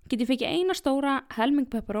veit, get ég fengið eina stóra, helming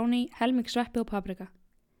pepperoni, helming sveppi og paprika.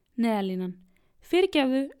 Neyðarlínan: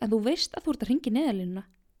 Fyrirgefðu, en þú veist að þú ert að hringja í neyðarlínuna.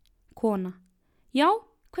 Kona: Já,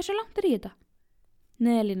 hversu langt í þetta?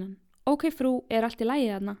 Neyðarlínan: Ok, frú, er allt í lagi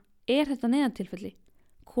þarna? Er þetta neyðartilfelli?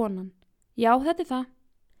 Konan: Já, þetta er það.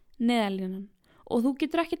 Neyðarlínan: Og þú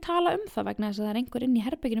getur ekki tala það vegna þess að það er einhver inn í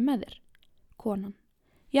herberginu með þér. Konan: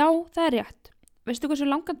 Já, það er rétt. Veistu hversu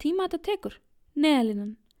langan tíma þetta tekur?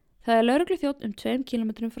 Neyðarlínan: Það er lögregluþjónn 2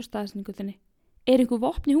 kilometrum frá staðsetningu þinni. Er einhver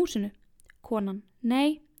vopn í húsinu? Konan: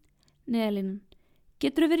 Nei. Neyðarlínan: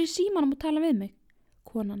 Geturðu verið í símanum og tala við mig?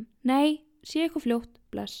 Konan: Nei, sé eitthvað fljótt,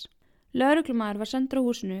 bless. Lögreglumaður var sendur á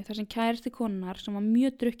húsinu þar sem kærasti konunnar sem var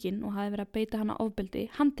mjög drukkin og hafði verið að beita hana ofbeldi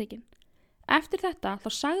handtekinn. Eftir þetta þá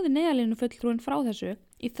sagði neyðarlínu fulltrúin frá þessu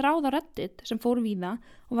í þráða Reddit sem fór víða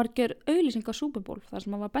og var gerð auglýsing á Super Bowl þar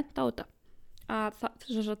sem var bent á þetta.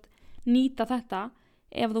 Að nýta þetta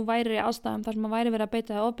ef þú væri í aðstæðum þar sem væri verið að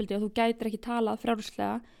beita það ofbeldi og þú gætir ekki talað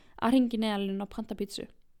frjálslega að hringi neyðarlínu á panta pítsu.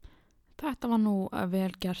 Þetta var nú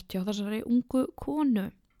vel gert hjá þessari ungu konu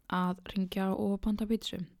að ringja og panta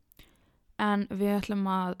pítsu. En við ætlum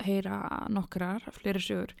að heyra nokkrar fleiri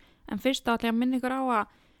sögur. En fyrst ætlum ég að minna ykkur á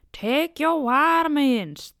að take your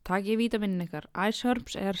vitamins, takk vítaminin ykkar. Ice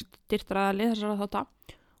Herbs er styrktaraðili þessara þátta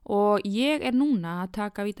og ég er núna að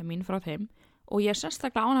taka vítamin frá þeim og ég er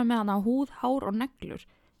sérstaklega ánægð með hana húð, hár og neglur.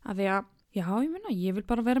 Af því að, já, ég vil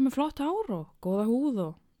bara vera með flott hár og góða húð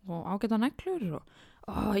og ágæta neglur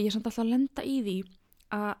og ég er samt alltaf að lenda í því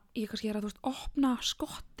að ég kannski er að, opna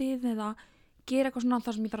skottið eða gera eitthvað svona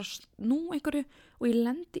þar sem ég þarf að snú einhverju og ég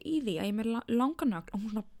lendi í því að ég er með langan nögl og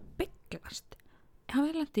hún svona bygglast.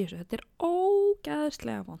 Hafið lendi í þessu, þetta er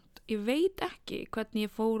ógeðslega vont. Ég veit ekki hvernig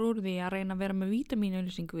ég fór úr því að reyna að vera með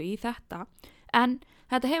vítamínauðlýsingu í þetta, en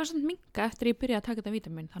þetta hefur samt minkað eftir að ég byrja að taka þetta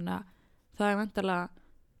vítamín, þannig að það er vendarlega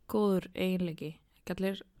góður eiginleiki. Ekki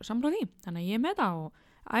allir samráð því, þannig að ég er með það og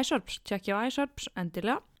Ice Herbs, tjekkja á Ice Herbs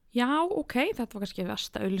endilega. Já, ok, þetta var kannski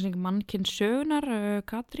versta auglýsing mannkins sögunar.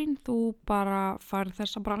 Katrín, þú bara færð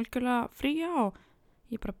þessa bara algjörlega fría og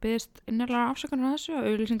ég bara byggðist innarlega afsökunar á þessu.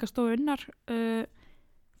 Auglýsingastofu unnar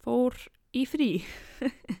fór í frí.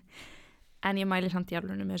 En ég mæli samt í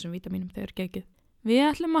alvörinu með þessum vítamínum, þau eru geggjuð. Við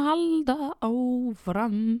ætlum að halda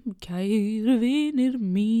áfram, kæru vinir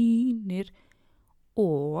mínir.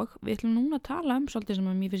 Og við ætlum núna að tala svolítið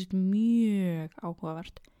sem að mér finnst mjög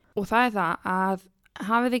áhugavert. Og það er það að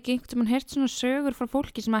hafið þið ekki einhvern tímann heyrt svona sögur frá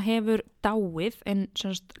fólki sem að hefur dáið en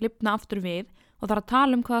lifna aftur við og þarf að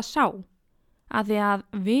tala hvað það sá. Af því að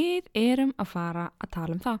við erum að fara að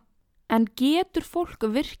tala það. En getur fólk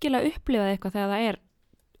virkilega upplifað eitthvað þegar það er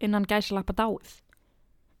innan gæsalappa dáið?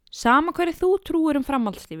 Sama hverju þú trúir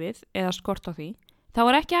framhaldslífið eða skort á því, þá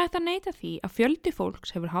er ekki hægt að neita því að fjöldi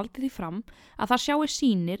fólks hefur haldið því fram að það sjái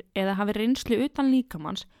sýnir eða hafi reynslu utan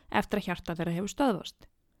líkamanns eftir að hjarta þeirra hefur stöðvast.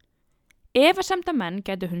 Efasemdamenn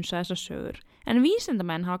gætu hunsað þessar sögur, en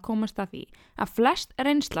vísindamenn hafa komast að því að flest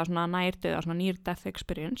reynsla svona nær dauða, svona near death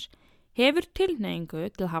experience, hefur tilhneigingu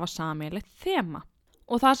til að hafa sameiginlegt þema.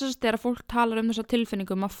 Og það sem er að fólk talar þessa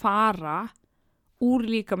tilfinningum að fara úr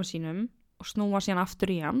líkama sínum og snúa síðan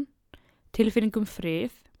aftur í hann, tilfinningum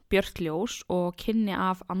frið, björt ljós og kynni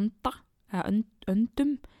af anda, eða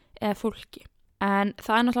öndum eða fólki. En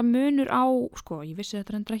það er náttúrulega munur á, ég vissi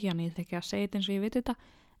þetta reyndar ekki, en ég þekki að segja þetta eins og ég veit þetta,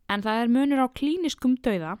 en það er munur á klíniskum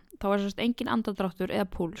dauða, þá er engin andardráttur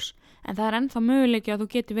eða púls, en það er ennþá möguleiki að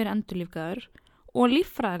þú geti verið endurlífgaður og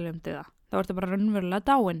líffræðilegum dauða, þá ertu bara raunverulega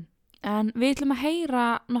dáin. En við ætlum að heyra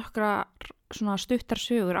nokkra svona stuttar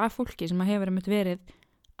sögur af fólki sem hefur verið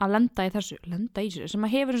að lenda í þessu, sem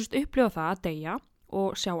hefur upplifað það að deyja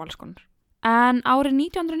og sjá alls konar. En árið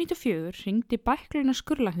 1994 hringdi bækluna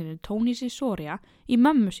skurðlæknirinn Tony Soria í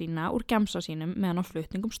mömmu sína úr gemsa sínum meðan á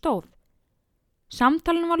flutningum stóð.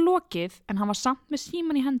 Samtalinu var lokið en hann var samt með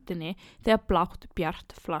síman í hendinni þegar blátt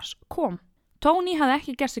bjart flass kom. Tony hafði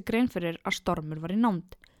ekki gert sig grein fyrir að stormur var í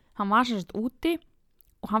nánd. Hann var úti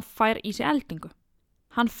og hann fær í sig eldingu.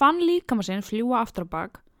 Hann fann líkama sinn fljúga aftur á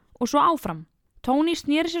bak og svo áfram. Tony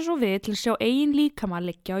sneri sér svo við til að sjá eigin líkama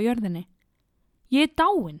liggja á jörðinni. Ég er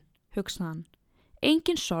dáinn, hugsaði hann.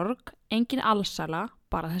 Engin sorg, engin alsæla,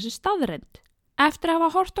 bara þessi staðreynd. Eftir að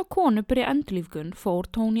hafa hort á konu byrja endurlífgun fór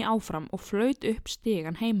Tony áfram og flaut upp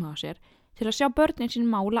stigan heima á sér til að sjá börnin sín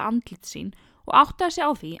mála andlit sín og áttaði sig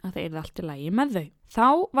á því að það yrði allt í lagi með þau. Þá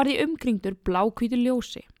var ég umkringdur bláhvítu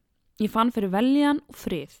ljósi. Ég fann fyrir veljan og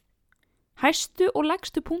frið. Hæstu og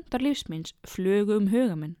lægstu punktar lífsmins flugu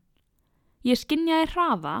huga minn. Ég skynjaði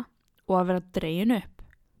hraða og að vera dregin upp.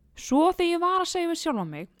 Svo þegar ég var að segja við sjálfa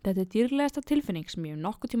mig, þetta er dýrlegasta tilfinning sem ég hef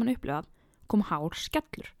nokkuð tíman upplifað, kom hár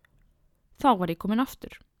skellur. Þá var ég komin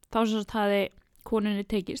aftur. Þá sem sagt hafði konunni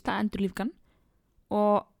tekist að endurlífgan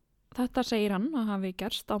og þetta segir hann að hafi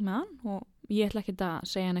gerst á meðan og ég ætla ekki að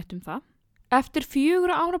segja neitt um það. Eftir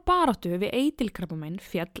 4 ára baráttu við eitilkrabbamein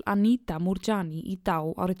féll Anita Moorjani í dá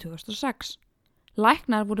árið 2006.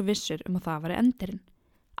 Læknar voru vissir að það væri endirinn.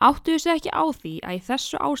 Áttuðu sig ekki á því að í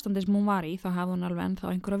þessu ástandi sem hún var í þá hafði hún alveg ennþá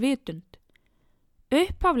einhverja vitund.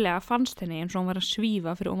 Upphaflega fannst henni eins og hún var að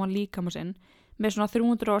svífa fyrir ofan líkama sinn með svona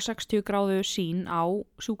 360 gráðu sín á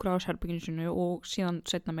sjúkrahúsherberginu sínu og síðan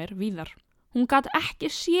seinna meir víðar. Hún gat ekki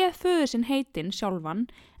séð föður sinn heitinn sjálfan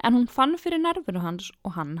en hún fann fyrir nervinu hans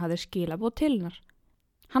og hann hafði skilaboð til hennar.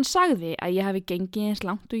 Hann sagði að ég hafi gengið eins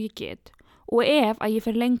langt og ég get og ef að ég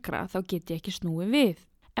fer lengra þá get ég ekki snúið við.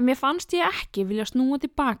 En mér fannst ég ekki vilja snúa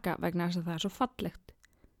tilbaka vegna þess að það er svo fallegt.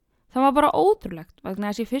 Það var bara ótrúlegt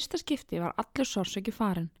vegna þess að í fyrsta skipti var allur sársauki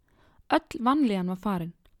farinn. Öll vanlíðan var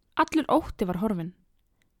farinn. Allur ótti var horfinn.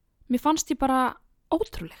 Mér fannst ég bara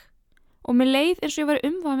ótrúleg og mér leið eins og ég var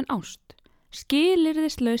umvafin ást.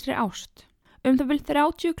 Skilyrðislausri ást. Það bil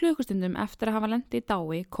 30 klukkustundum eftir að hafa lent í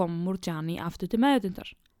dái kom Moorjani aftur til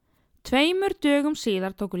meðvitundar. 2 dögum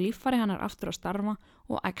síðar tóku líffæri hennar aftur að starfa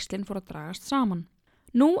og æxlin fór að dragast saman.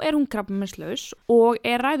 Nú er hún krabbameinslaus og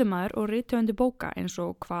er ræðumaður og rithöfundi bóka eins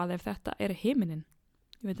og Hvað ef þetta er himinin.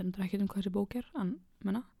 Ég veit ekki hvað þessi bók er, en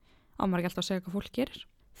maður ekki alltaf að segja hvað fólk gerir.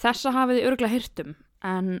 Þessa hafið þið örugglega heyrt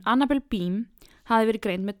en Annabelle Beam hafði verið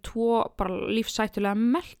greind með 2 bara lífshættulega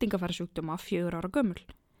meltingafærasjúkdóma 4 ára gömul.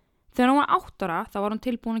 Þegar hún var 8 ára þá var hún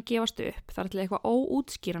tilbúin að gefast upp þar til eitthvað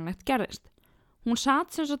óútskýranlegt gerðist. Hún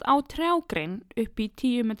sat sem sagt á trjágrein upp í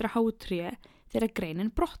 10 metra háu tré þegar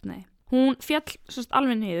greinin brotnaði. Hún féll sem sagt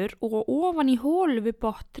alveg niður og ofan í hólu við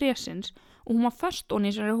botn trésins og hún var föst ofan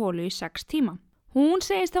í þessari hólu í 6 tíma. Hún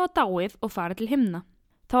segist hafa dáið og farið til himna.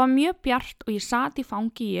 Það var mjög bjart og ég sat í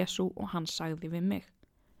fangi Jesú og hann sagði við mig.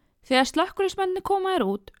 Þegar slökkviliðsmennirnir koma þér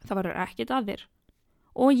út, það verður ekkert að þér.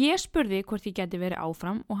 Og ég spurði hvort ég geti verið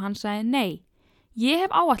áfram og hann sagði nei. Ég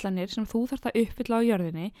hef áætlanir sem þú þarft að uppfylla á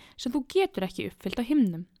jörðinni sem þú getur ekki uppfyllt á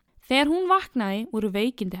himnum. Þegar hún vaknaði voru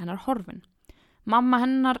veikindi hennar horfin. Mamma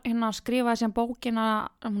hennar skrifaði síðan bókina,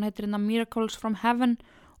 hún heitir Miracles from Heaven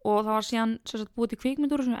og það var síðan búið til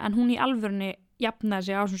kvikmyndur en hún í alvörunni jafnaði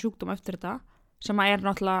sig á þessum sjúkdóm eftir þetta sem er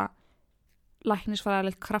náttúrulega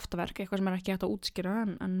læknisfræðilegt kraftaverk, eitthvað sem er ekki hægt að útskýra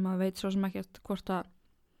en maður veit svo sem ekki hvort að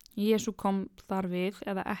Jesú kom þar við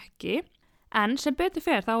eða ekki. En sem betur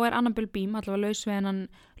fer þá er Annabelle Beam allavega laus við hennan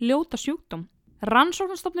ljóta sjúkdóm.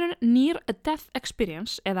 Rannsóknarstofnunin Near Death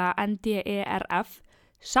Experience eða NDERF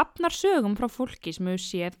safnar sögum frá fólki sem hefur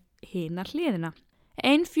séð hina hliðina.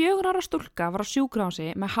 Ein 4 ára stúlka var á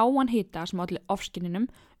sjúkrahúsi með háan hita sem olli ofskynjunum,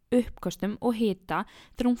 uppköstum og hita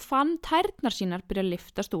þegar hún fann tærnar sínar byrja að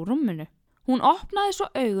lyftast úr rúminu. Hún opnaði svo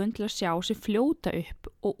augun til að sjá sig fljóta upp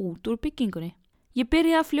og út úr byggingunni. Ég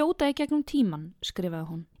byrjaði að fljóta í gegnum tíman, skrifaði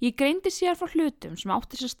hún. Ég greindi sér frá hlutum sem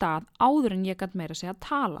átti sér stað áður en ég gat meira segja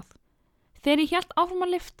talað. Þegar ég hélt áfram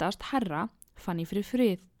að lyftast herra, fann ég fyrir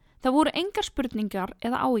frið. Það voru engar spurningar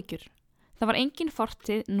eða áhyggjur. Það var engin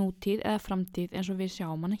fortíð, nútíð eða framtíð eins og við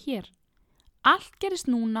sjáum hana hér. Allt gerist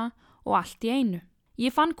núna og allt í einu.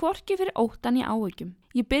 Ég fann hvorki fyrir óttan í áhyggjum.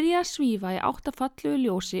 Ég byrjaði að svífa í áttafallegu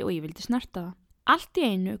ljósi og ég vildi snerta það. Allt í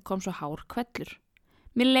einu kom svo hár hvellur.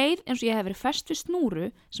 Mér leið eins og ég hef verið fest við snúru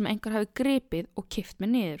sem einhver hafi gripið og kippt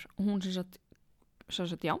mig niður og hún sem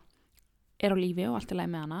sagt já, er á lífi og allt í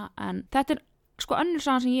lagi með hana en þetta er önnur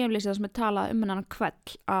sagan sem ég hef lesið það sem er talað hennan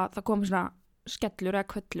hvell að það komi svona skellur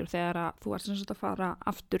eða hvellur þegar að þú ert sem sagt að fara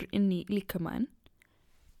aftur inn í líkamaðinn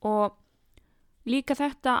og líka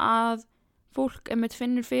þetta að fólk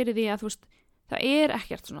finnur fyrir því að þú veist það er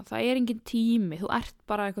ekkert svona, það er engin tími, þú ert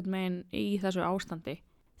bara einhvern veginn í þessu ástandi.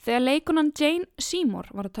 Þegar leikonan Jane Seymour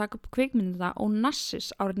var að taka upp kvikmyndina Onassis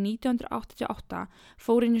árið 1988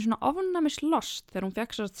 fór inn í svona ofnæmislost þegar hún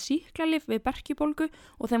fékk sýklalyf við berkjubólgu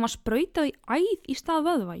og þeim var sprautað í æð í stað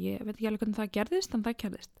vöðva. Ég veit ekki alveg hvernig það gerðist, en það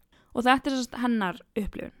gerðist. Og þetta er hennar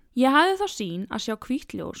upplifun. Ég hafði þá sýn að sjá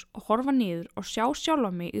hvítljós og horfa niður og sjá sjálfa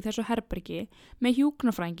mig í þessu herbergi með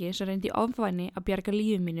hjúkrunarfræðingi sem reyndi í ofvæni að bjarga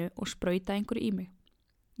lífi mínu og sprauta einhverju í mig.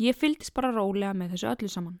 Ég fylgdist bara rólega með þessu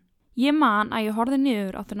öllu saman. Ég man að ég horfði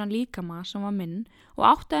niður á þennan líkama sem var minn og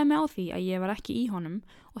áttaði mig á því að ég var ekki í honum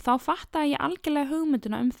og þá fattaði ég algjörlega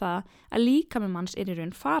hugmyndina það að líkami manns í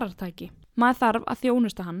raun farartæki. Maður þarf að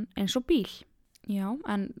þjónusta hann eins og bíl. Já,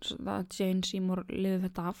 en Jane Seymour lifði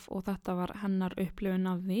þetta af og þetta var hennar upplifun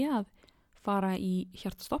af því að fara í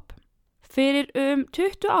hjartastopp. Fyrir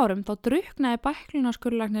 20 árum þá drukknaði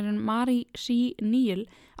bæklunarskurðlæknirinn Marie C. Neal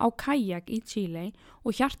á kajak í Chile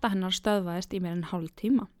og hjarta hennar stöðvaðist í meira en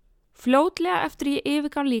hálftíma. Fljótlega eftir ég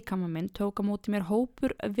yfirgaf líkama minn tók á móti mér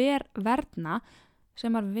hópur verna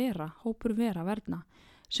sem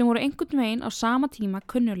voru einhvern veginn á sama tíma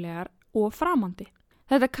kunnuglegar og framandi.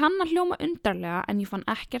 Þetta kann að hljóma undarlega en ég fann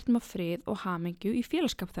ekkert með frið og hamingju í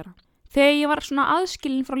félagskap þeirra. Þegar ég var svona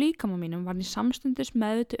aðskilin frá líkama mínum var ég samstundis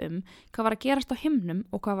meðvituð hvað var að gerast á himnum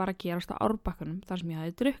og hvað var að gerast á árbakkanum þar sem ég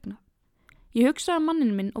hafði drukknað. Ég hugsaði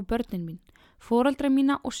mannin minn og börnin mín, foreldra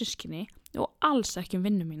mína og systkini og alls ekki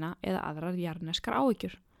vinnu mína eða aðrar jarneskar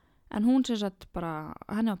áhyggjur. En hún sem sagt bara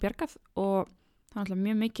henni var bjargað og það var alltaf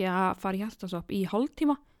mjög mikið að fara í hjartastopp í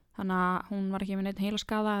hálftíma þannig að hún var ekki með neitt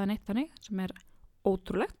heilaskaða eða neitt þannig sem er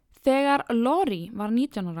ótrúlegt. Þegar Lori var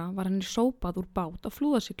 19 ára var henni sópað úr bát á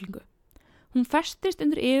flúðasiglingu. Hún festist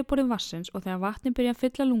undir yfirborði vatnsins og þegar vatni byrjaði að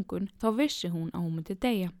fylla lungun þá vissi hún að hún myndi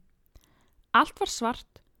deyja. Allt var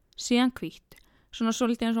svart, síðan hvítt, svona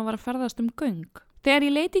svolítið eins og hún var að ferðast göng. Þegar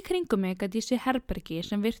ég leiti í kringum mig gat ég sé herbergi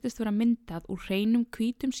sem virtist vera myndað úr hreinum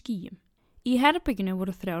hvítum skýjum. Í herberginu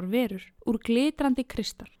voru 3 verur úr glitrandi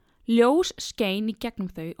kristal. Ljós skein í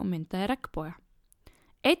gegnum þau og myndaði regnboga.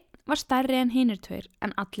 Einn var stærri en hinir 2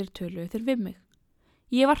 en allir töluðu þeir við mig.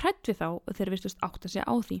 Ég var hrædd við þá og þeir virtust átta sig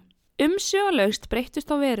á því. Umsvifalaust breyttust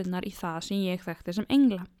á verurnar í það sem ég þekkti sem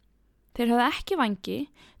engla. Þeir höfðu ekki vangi,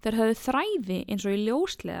 þeir höfðu þræði eins og í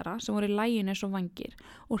ljósleðara sem voru í laginu eins og vangir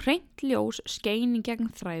og hreint ljós skein í gegn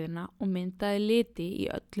þræðina og myndaði liti í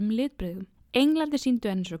öllum litbrigðum. Englarnir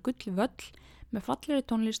sýndu henni svo gull völl með fallegri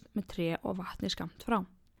tónlist með tré og vatni skammt frá.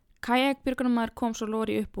 Kajakbjörgunarmaður kom svo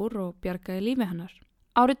Lori upp úr og bjargaði lífi hennar.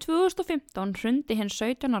 Árið 2015 hrundi hinn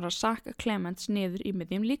 17 ára Zach Clements niður í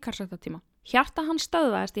miðjum líkamsræktartíma. Hjarta hans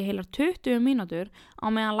stöðvaðist í heilar 20 mínútur á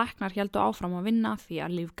meðan læknar héldu áfram að vinna því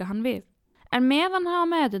að lífga hann við. En meðan hann var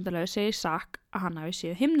meðvitundarlaus segir Zach að hann hafi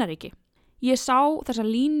séð himnaríki. Ég sá þessa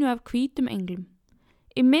línu af hvítum englum.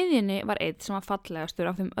 Í miðjunni var einn sem var fallegastur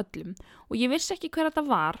af þeim öllum og ég vissi ekki hver þetta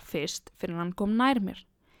var fyrst fyrir hann kom nær mér.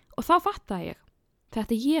 Og þá fattaði ég,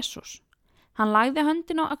 þetta er Jesús. Hann lagði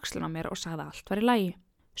höndin á öxlina á mér og sagði að allt var í lagi.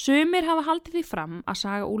 Sumir hafa haldið því fram að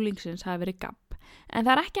saga úlingsins hafi verið gabb, en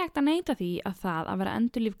það er ekki hægt að neita því að það að vera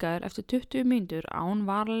endurlífgaður eftir 20 mínútur án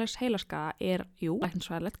varalegs heilaskaða er,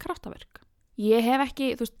 læknisfræðilegt kraftaverk. Ég hef ekki,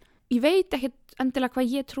 ég veit ekki endilega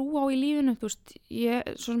hvað ég trú á í lífinu,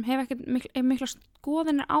 ég svo sem hef ekki mikla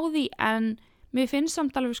skoðanir á því, en mér finnst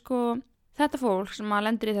samt alveg þetta fólk sem að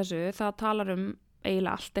lendir í þessu, það talar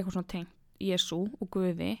eiginlega allt eitthvað svona tengt Jesú og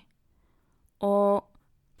Guði og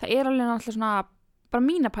það er alveg alltaf svona, bara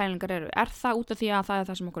mína pælingar er það út af því að það er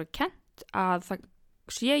það sem okkur er kennt, að það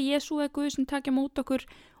sé Jesú eða Guð sem takja mót okkur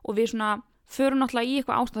og við svona förum náttúrulega í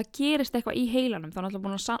eitthvað ástand, það gerist eitthvað í heilanum, þá er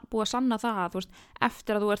náttúrulega búið að sanna það að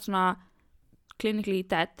eftir að þú ert svona clinically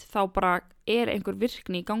dead, þá bara er einhver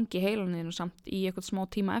virkni í gangi í heilaninu samt í eitthvað smá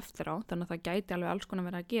tíma eftir á, þannig að það gæti alveg alls konar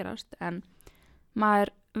verið að gerast, en maður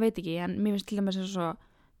veit ekki, en mér finnst til dæmis eins og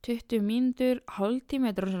 20 mínútur, hálftími,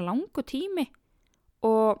 þetta er rosa langur tími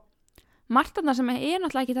og margt þarna sem er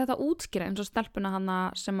náttúrulega ekki þetta útskýra eins og stelpuna hana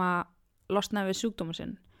sem að losnaði við sjúkdóma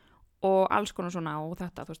sinn og alls konar svona og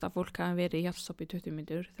þetta, að fólk hafi verið í hjartastopp í 20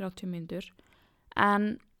 mínútur, 30 mínútur,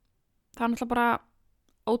 en það er náttúrulega bara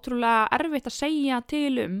ótrúlega erfitt að segja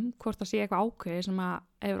til hvort það sé eitthvað ákveði sem að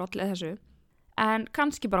hefur allir þessu, en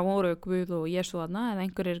kannski bara voru Guð og Jesú þarna eða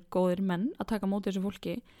einhverjir góðir menn að taka móti þessu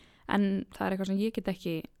fólki, en það er eitthvað sem ég get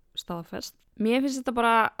ekki staðfest. Mér finnst þetta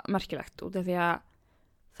bara merkilegt út af því að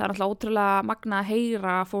það er alltaf ótrúlega magna að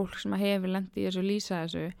heyra fólk sem hefur lendið í þessu lýsa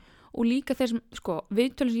þessu og líka þeir sem,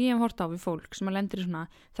 viðtölum sem ég hef hort á við fólk sem lendir í svona,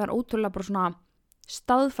 það er ótrúlega bara svona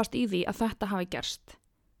staðfast í því að þetta hafi gerst.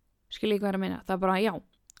 Skiljið hvað er að meina? Það er bara, já,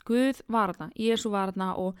 Guð var þarna, Jesú var þarna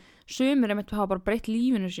og sumir hafa bara breytt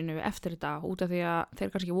lífinu sínu eftir þetta út af því að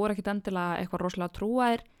þeir kannski voru ekkit endilega eitthvað rosalega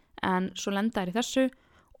trúaðir en svo lenda þeir í þessu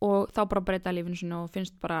og þá bara breyta lífinu sínu og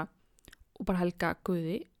finnst bara helga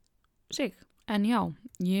Guði sig. En já,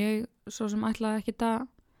 ég svo sem ætlaði ekkit að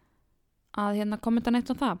kommenta neitt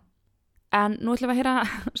á það. En nú ætlum við að heyra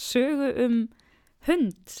sögu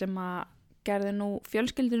hund sem að gerði nú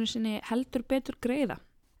fjölskyldunum sinni heldur betur greiða.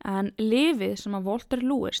 En lyfið sem að Walter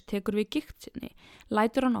Lewis tekur við gigt sinni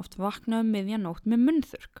lætur hann oft vakna miðja nótt með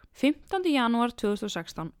munnþurrk. 15. janúar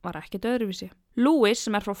 2016 var ekkert öðruvísi. Lewis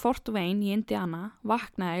sem frá Fort Wayne í Indiana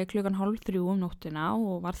vaknaði klukkan 2:30 nóttina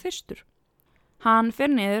og var þyrstur. Hann fer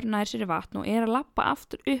niður nær sér í vatn og að labba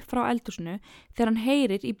aftur upp frá eldhúsinu þegar hann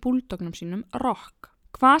heyrir í búldognum sínum Rock.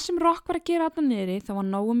 Hvað sem Rock var að gera þarna niðri þá var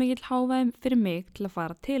nógu mikill hávaði fyrir mig til að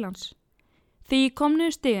fara til hans. Þegar ég kom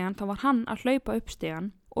niður stigann þá var hann að hlaupa upp stigann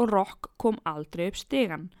og Rock kom aldrei upp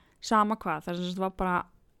stigann, sama hvað, þess að þetta var bara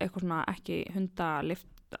eitthvað svona ekki hundalift,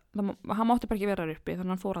 hann mátti bara ekki vera uppi þannig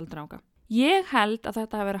að hann fór aldrei ága. Ég held að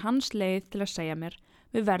þetta hefði verið hans leið til að segja mér,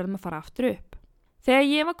 við verðum að fara aftur upp. Þegar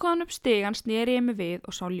ég var komin upp stigann sneri ég mig við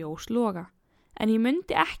og sá ljós loga, en ég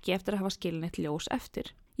mundi ekki eftir að hafa skilin eitt ljós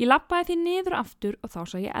eftir. Ég labbaði því niður aftur og þá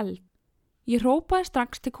sá ég eld. Ég hrópaði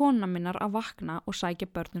strax til konuna minnar að vakna og sækja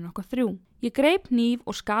börnin okkar 3. Ég greip hníf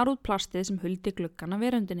og skar út plastið sem huldi gluggan af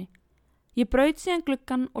veröndinni. Ég braut síðan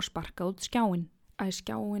gluggan og sparkaði út skjáinn.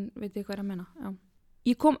 Skjáinn, veit ég hvað að menna? Já.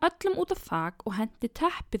 Ég kom öllum út af þak og hendi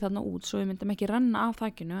teppi þarna út svo við myndum ekki renna af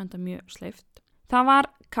þakinu enda mjög sleift. Það var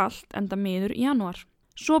kalt enda miður í janúar.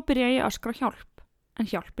 Svo byrjaði ég að öskra hjálp, en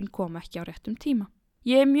hjálpin kom ekki á réttum tíma.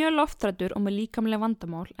 Ég mjög loftræddur og með líkamlega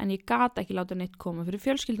vandamál en ég gat ekki láta neitt koma fyrir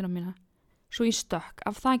fjölskylduna mína. Svo ég stökk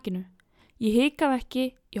af þakinu. Ég hikaði ekki,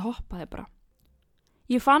 ég hoppaði bara.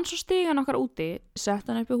 Ég fann svo stigann okkar úti, sett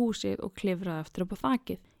hann upp í húsið og klifraði eftir upp á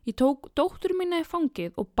þakið. Ég tók dóttur mína í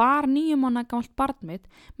fangið og bar 9 mánaða gamalt barn mitt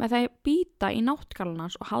með það að bíta í náttgallan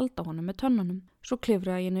hans og halda honum með tönnunum. Svo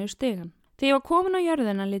klifraði ég niður stigann. Þegar ég var komin á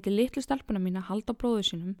jörðina liti litlu stelpuna mína halda bróður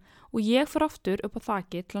sínum og ég fór aftur upp á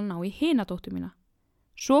þakið til að ná í hina dóttur mína.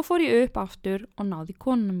 Svo fór ég upp aftur og náði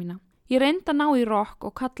konuna mína. Ég reyndi að ná í Rock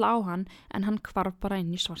og kalla á hann en hann hvarf bara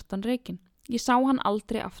inn í svartan reikinn. Ég sá hann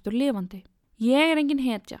aldrei aftur lifandi. Ég engin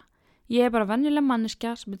hetja. Ég bara venjuleg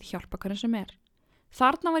manneskja sem vil hjálpa hverjum sem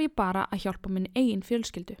Þarna var ég bara að hjálpa minni eigin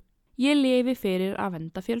fjölskyldu. Ég lifi fyrir að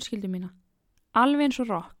vernda fjölskyldu mína. Alveg eins og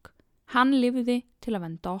Rock. Hann lifiði til að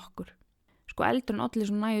vernda okkur. Sko eldurinn olli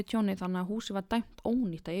svo nægu tjóni þannig að húsi var dæmt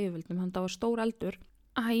ónýtt að yfirvöldum þannig að það var stór eldur.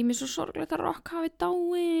 Mér svo sorglegt að Rock hafi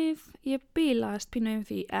dáið. Ég bilaðist pínu yfir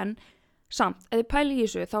því en samt, ef þið pæli í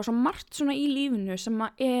þessu þá er svo margt svona í lífinu sem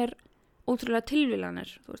ótrúlega tilvílanir.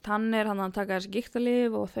 Þú veist, hann að taka þessi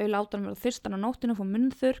gigtalyf og þau láta hann vera þyrstan á nóttinu og fá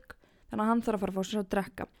munnþurrk þannig að hann þarf að fara að fá sér að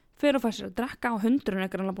drekka. Fyrir að fá sér að drekka og hundurinn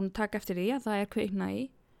alveg búin að taka eftir því að það kviknað í.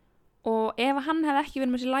 Og ef hann hefði ekki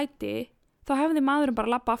verið með sér læti þá hefði maðurinn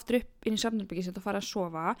bara labba aftur upp inn í svefnherbergið sitt og farið að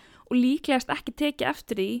sofa og líklegast ekki tekið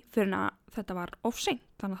eftir því fyrir að þetta var of seint.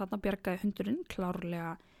 Þannig að þarna bjargaði hundurinn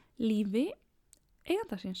klárlega lífi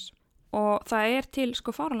eiganda síns. Og það til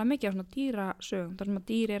fáránlega mikið af svona dýrasögum þar sem að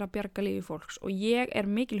dýr að bjarga lífi fólks og ég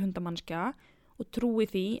mikil hundamannskja og trúi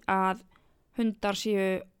því að hundar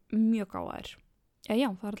séu mjög gáðir.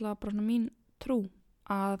 Já, það alltaf bara svona mín trú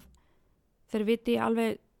að þeir viti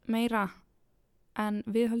alveg meira en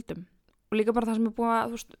við höldum. Og líka bara það sem búið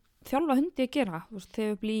að þjálfa hundi að gera.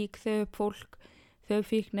 Þau lík, þau fólk, þau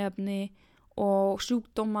fíkniefni og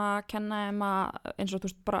sjúkdóma, kenna eins og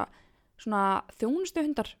bara svona þjónustu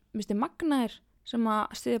hundar, misti magnaðir sem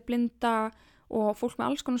að styðja blinda og fólk með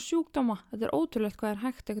alls konar sjúkdóma. Þetta ótrúlegt hvað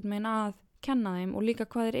hægt einhvern veginn að kenna þeim og líka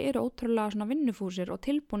hvað þeir eru ótrúlega svona vinnufúsir og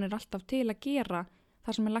tilbúnir alltaf til að gera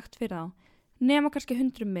það sem lagt fyrir þá. Nema kannski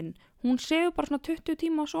hundurinn minn, hún sefur bara svona 20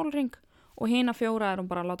 tíma á sólring og hina 4 hún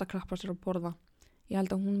bara að láta klappa sér og borða. Ég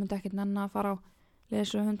held að hún myndi ekkert nenna að fara á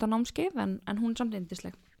lesu hundanámskeið en hún samt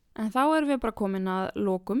yndisleg. En þá erum við bara komin að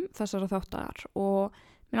lokum þessara þáttar og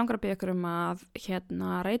mér langar að biðja ykkur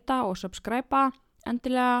að reyta og subscribe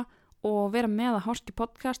endilega og vera með að Háski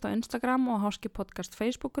Podcast á Instagram og Háski Podcast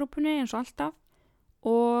Facebook-grúpunni eins og alltaf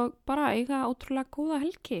og bara eiga ótrúlega góða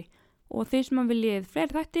helgi. Og þið sem viljið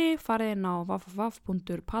fleiri þætti farið inn á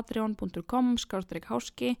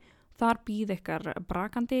www.patreon.com/háski. Þar býð ykkar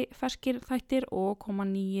brakandi ferskir þættir og koma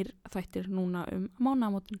nýjir þættir núna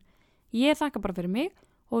mánaðamótin. Ég þakka bara fyrir mig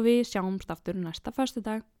og við sjáumst aftur næsta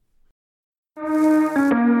föstudag.